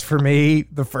it was for me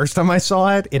the first time I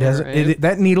saw it. It hasn't.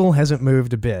 That needle hasn't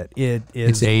moved a bit.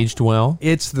 It's aged well.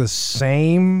 It's the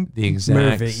same. The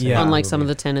exact movie. same. Yeah. Unlike some of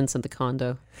the tenants at the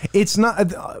condo. It's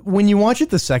not, when you watch it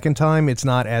the second time, it's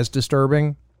not as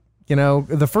disturbing.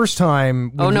 The first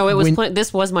time.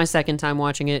 This was my second time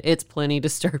watching it. It's plenty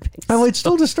disturbing. Oh, it's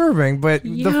still disturbing, but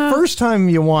the first time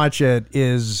you watch it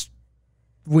is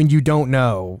when you don't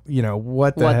know,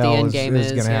 what the hell is going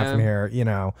to happen here,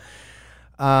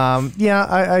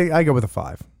 I go with a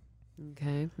 5.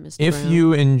 Okay, Mr. If Brown.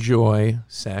 you enjoy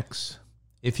sex,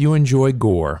 if you enjoy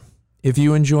gore, if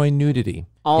you enjoy nudity,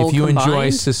 if you enjoy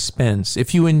suspense,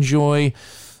 if you enjoy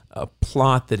a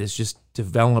plot that is just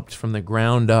developed from the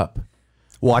ground up,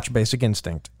 watch Basic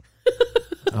Instinct.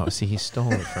 Oh, see, he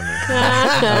stole it from me.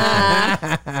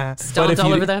 Stomped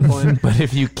all over that boy. But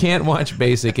if you can't watch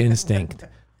Basic Instinct,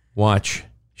 watch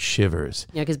Shivers.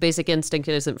 Yeah, because Basic Instinct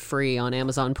isn't free on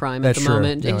Amazon Prime That's at the true.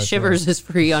 moment, and Shivers is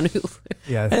free on Hulu.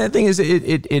 Yeah, and the thing is,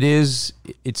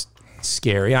 it's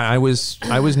scary. I was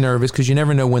nervous because you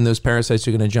never know when those parasites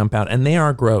are going to jump out, and they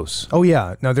are gross. Oh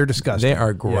yeah, no, they're disgusting. They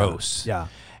are gross. Yeah.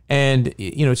 And,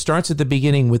 it starts at the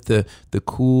beginning with the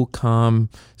cool, calm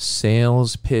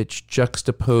sales pitch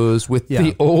juxtaposed with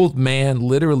the old man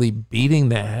literally beating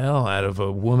the hell out of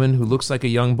a woman who looks like a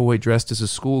young boy dressed as a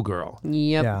schoolgirl.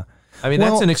 Yep. Yeah. I mean,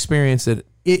 that's an experience that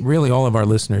really all of our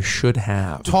listeners should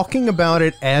have. Talking about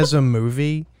it as a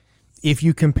movie, if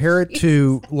you compare it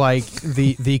to like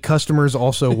the customers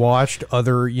also watched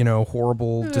other,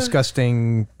 horrible,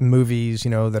 disgusting movies,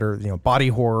 that are, body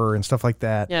horror and stuff like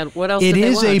that. Yeah, what else It did they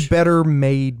is watch? a better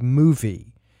made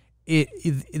movie.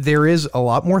 There is a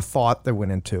lot more thought that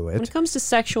went into it. When it comes to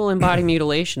sexual and body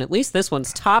mutilation, at least this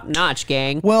one's top notch,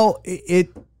 gang. Well,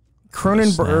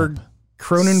 Cronenberg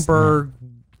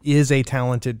is a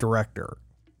talented director.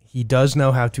 He does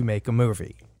know how to make a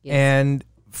movie. Yes. And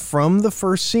from the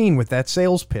first scene with that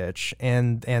sales pitch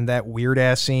and that weird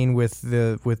ass scene with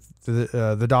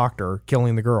the doctor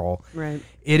killing the girl, right?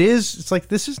 It's like,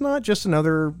 this is not just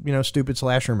another stupid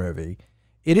slasher movie.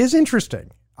 It is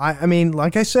interesting. I mean,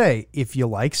 like I say, if you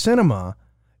like cinema,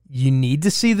 you need to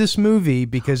see this movie,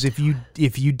 because if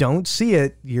you don't see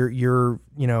it, your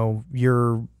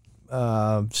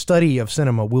study of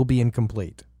cinema will be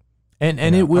incomplete. And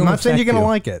it will. I'm not saying you're going to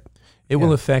like it. It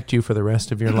will affect you for the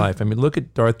rest of your life. I mean, look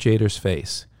at Darth Jader's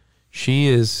face. She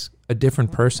is a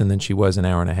different person than she was an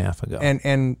hour and a half ago.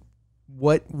 And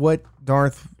what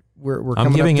Darth? We're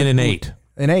I'm giving it an 8.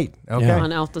 An 8. Okay. Yeah.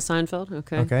 On Alf the Seinfeld.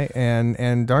 Okay. Okay.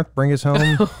 And Darth, bring us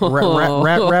home.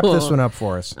 Wrap this one up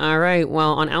for us. All right.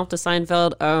 Well, on Alf the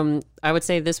Seinfeld, I would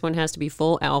say this one has to be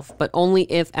full Alf, but only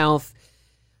if Alf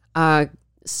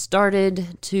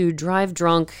started to drive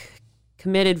drunk,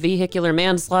 committed vehicular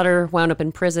manslaughter, wound up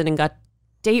in prison, and got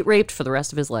date raped for the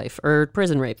rest of his life, or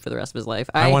prison raped for the rest of his life.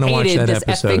 I want to watch hated that this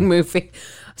episode. effing movie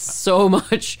so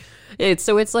much. It's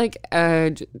like.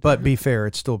 But be fair,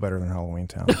 it's still better than Halloween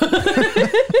Town.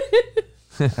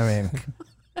 I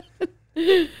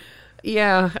mean.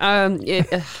 Yeah.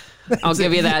 I'll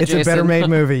give you that. It's Jason. a better made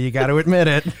movie. You got to admit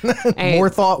it. Hey, more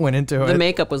thought went into it. The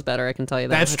makeup was better. I can tell you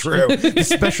that. That's much. true. The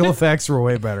special effects were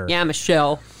way better. Yeah,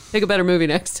 Michelle. Pick a better movie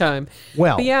next time.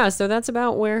 Well, but yeah, so that's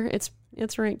about where it's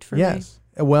ranked for me. Yes.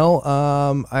 Well,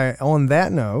 on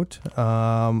that note,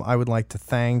 I would like to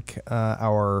thank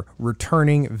our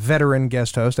returning veteran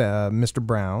guest host, Mr.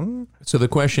 Brown. So the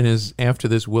question is, after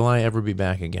this, will I ever be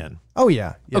back again? Oh,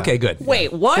 yeah. Okay, good.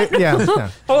 Wait, what? Yeah. Hold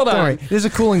on. Don't worry. There's a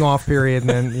cooling off period, and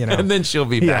then, and then she'll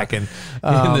be back in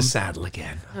the saddle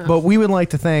again. But we would like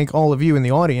to thank all of you in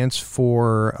the audience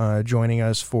for joining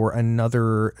us for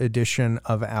another edition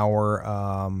of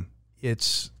our,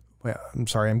 well, I'm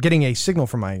sorry, I'm getting a signal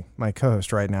from my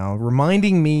co-host right now,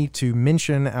 reminding me to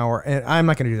mention our, and I'm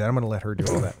not going to do that. I'm going to let her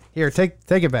do all that. Here, take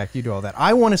it back. You do all that.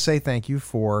 I want to say thank you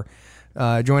for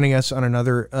joining us on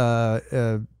another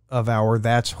of our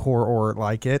That's Horror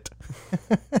Like It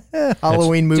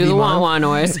Halloween movie Do the month. wah-wah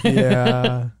noise.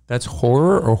 Yeah. That's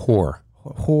horror or whore?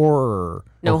 Horror.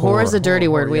 No, horror is a dirty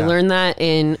word. We yeah. learned that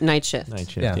in Night Shift. Night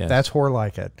Shift, Yeah, yes. That's Horror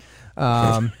Like It.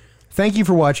 Thank you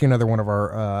for watching another one of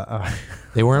our...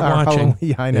 They weren't our watching. Halloween-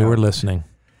 yeah, I know. They were listening.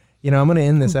 I'm going to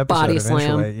end this episode Body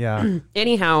eventually. slam. Yeah.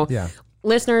 Anyhow, Yeah.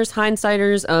 listeners,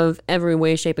 hindsighters of every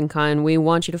way, shape, and kind, we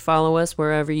want you to follow us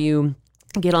wherever you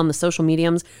get on the social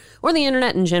mediums or the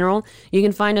internet in general. You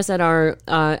can find us at our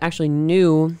actually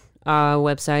new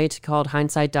website called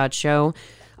hindsight.show.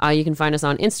 You can find us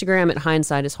on Instagram at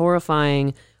Hindsight is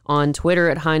Horrifying, on Twitter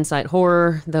at Hindsight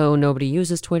Horror, though nobody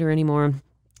uses Twitter anymore.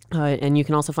 And you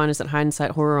can also find us at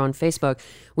Hindsight Horror on Facebook.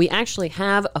 We actually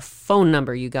have a phone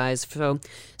number, you guys.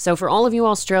 So for all of you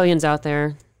Australians out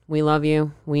there, we love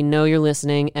you. We know you're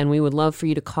listening, and we would love for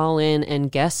you to call in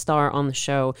and guest star on the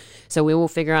show. So we will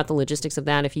figure out the logistics of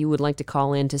that if you would like to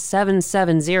call in to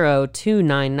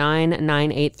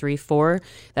 770-299-9834.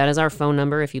 That is our phone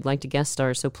number if you'd like to guest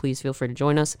star, so please feel free to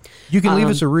join us. You can leave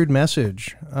us a rude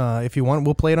message if you want.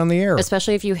 We'll play it on the air.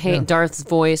 Especially if you hate Darth's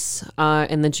voice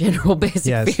and the general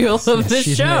basic feel of the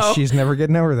show. She's never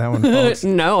getting over that one, folks.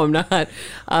 No, I'm not.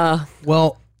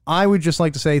 Well, I would just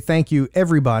like to say thank you,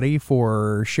 everybody,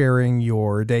 for sharing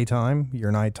your daytime,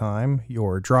 your nighttime,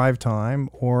 your drive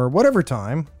time, or whatever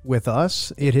time with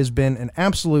us. It has been an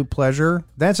absolute pleasure.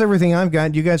 That's everything I've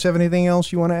got. Do you guys have anything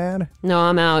else you want to add? No,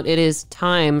 I'm out. It is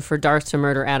time for Darth to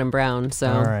murder Adam Brown.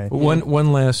 So, all right.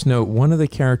 One last note. One of the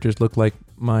characters looked like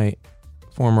my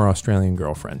former Australian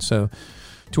girlfriend. So,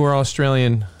 to our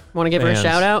Australian want to give her a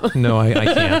shout out? No, I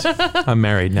can't. I'm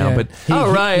married now, but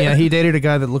he dated a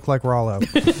guy that looked like Rollo.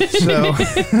 So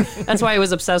that's why he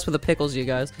was obsessed with the pickles, you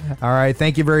guys. All right,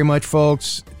 thank you very much,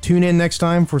 folks. Tune in next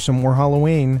time for some more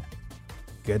Halloween.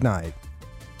 Good night.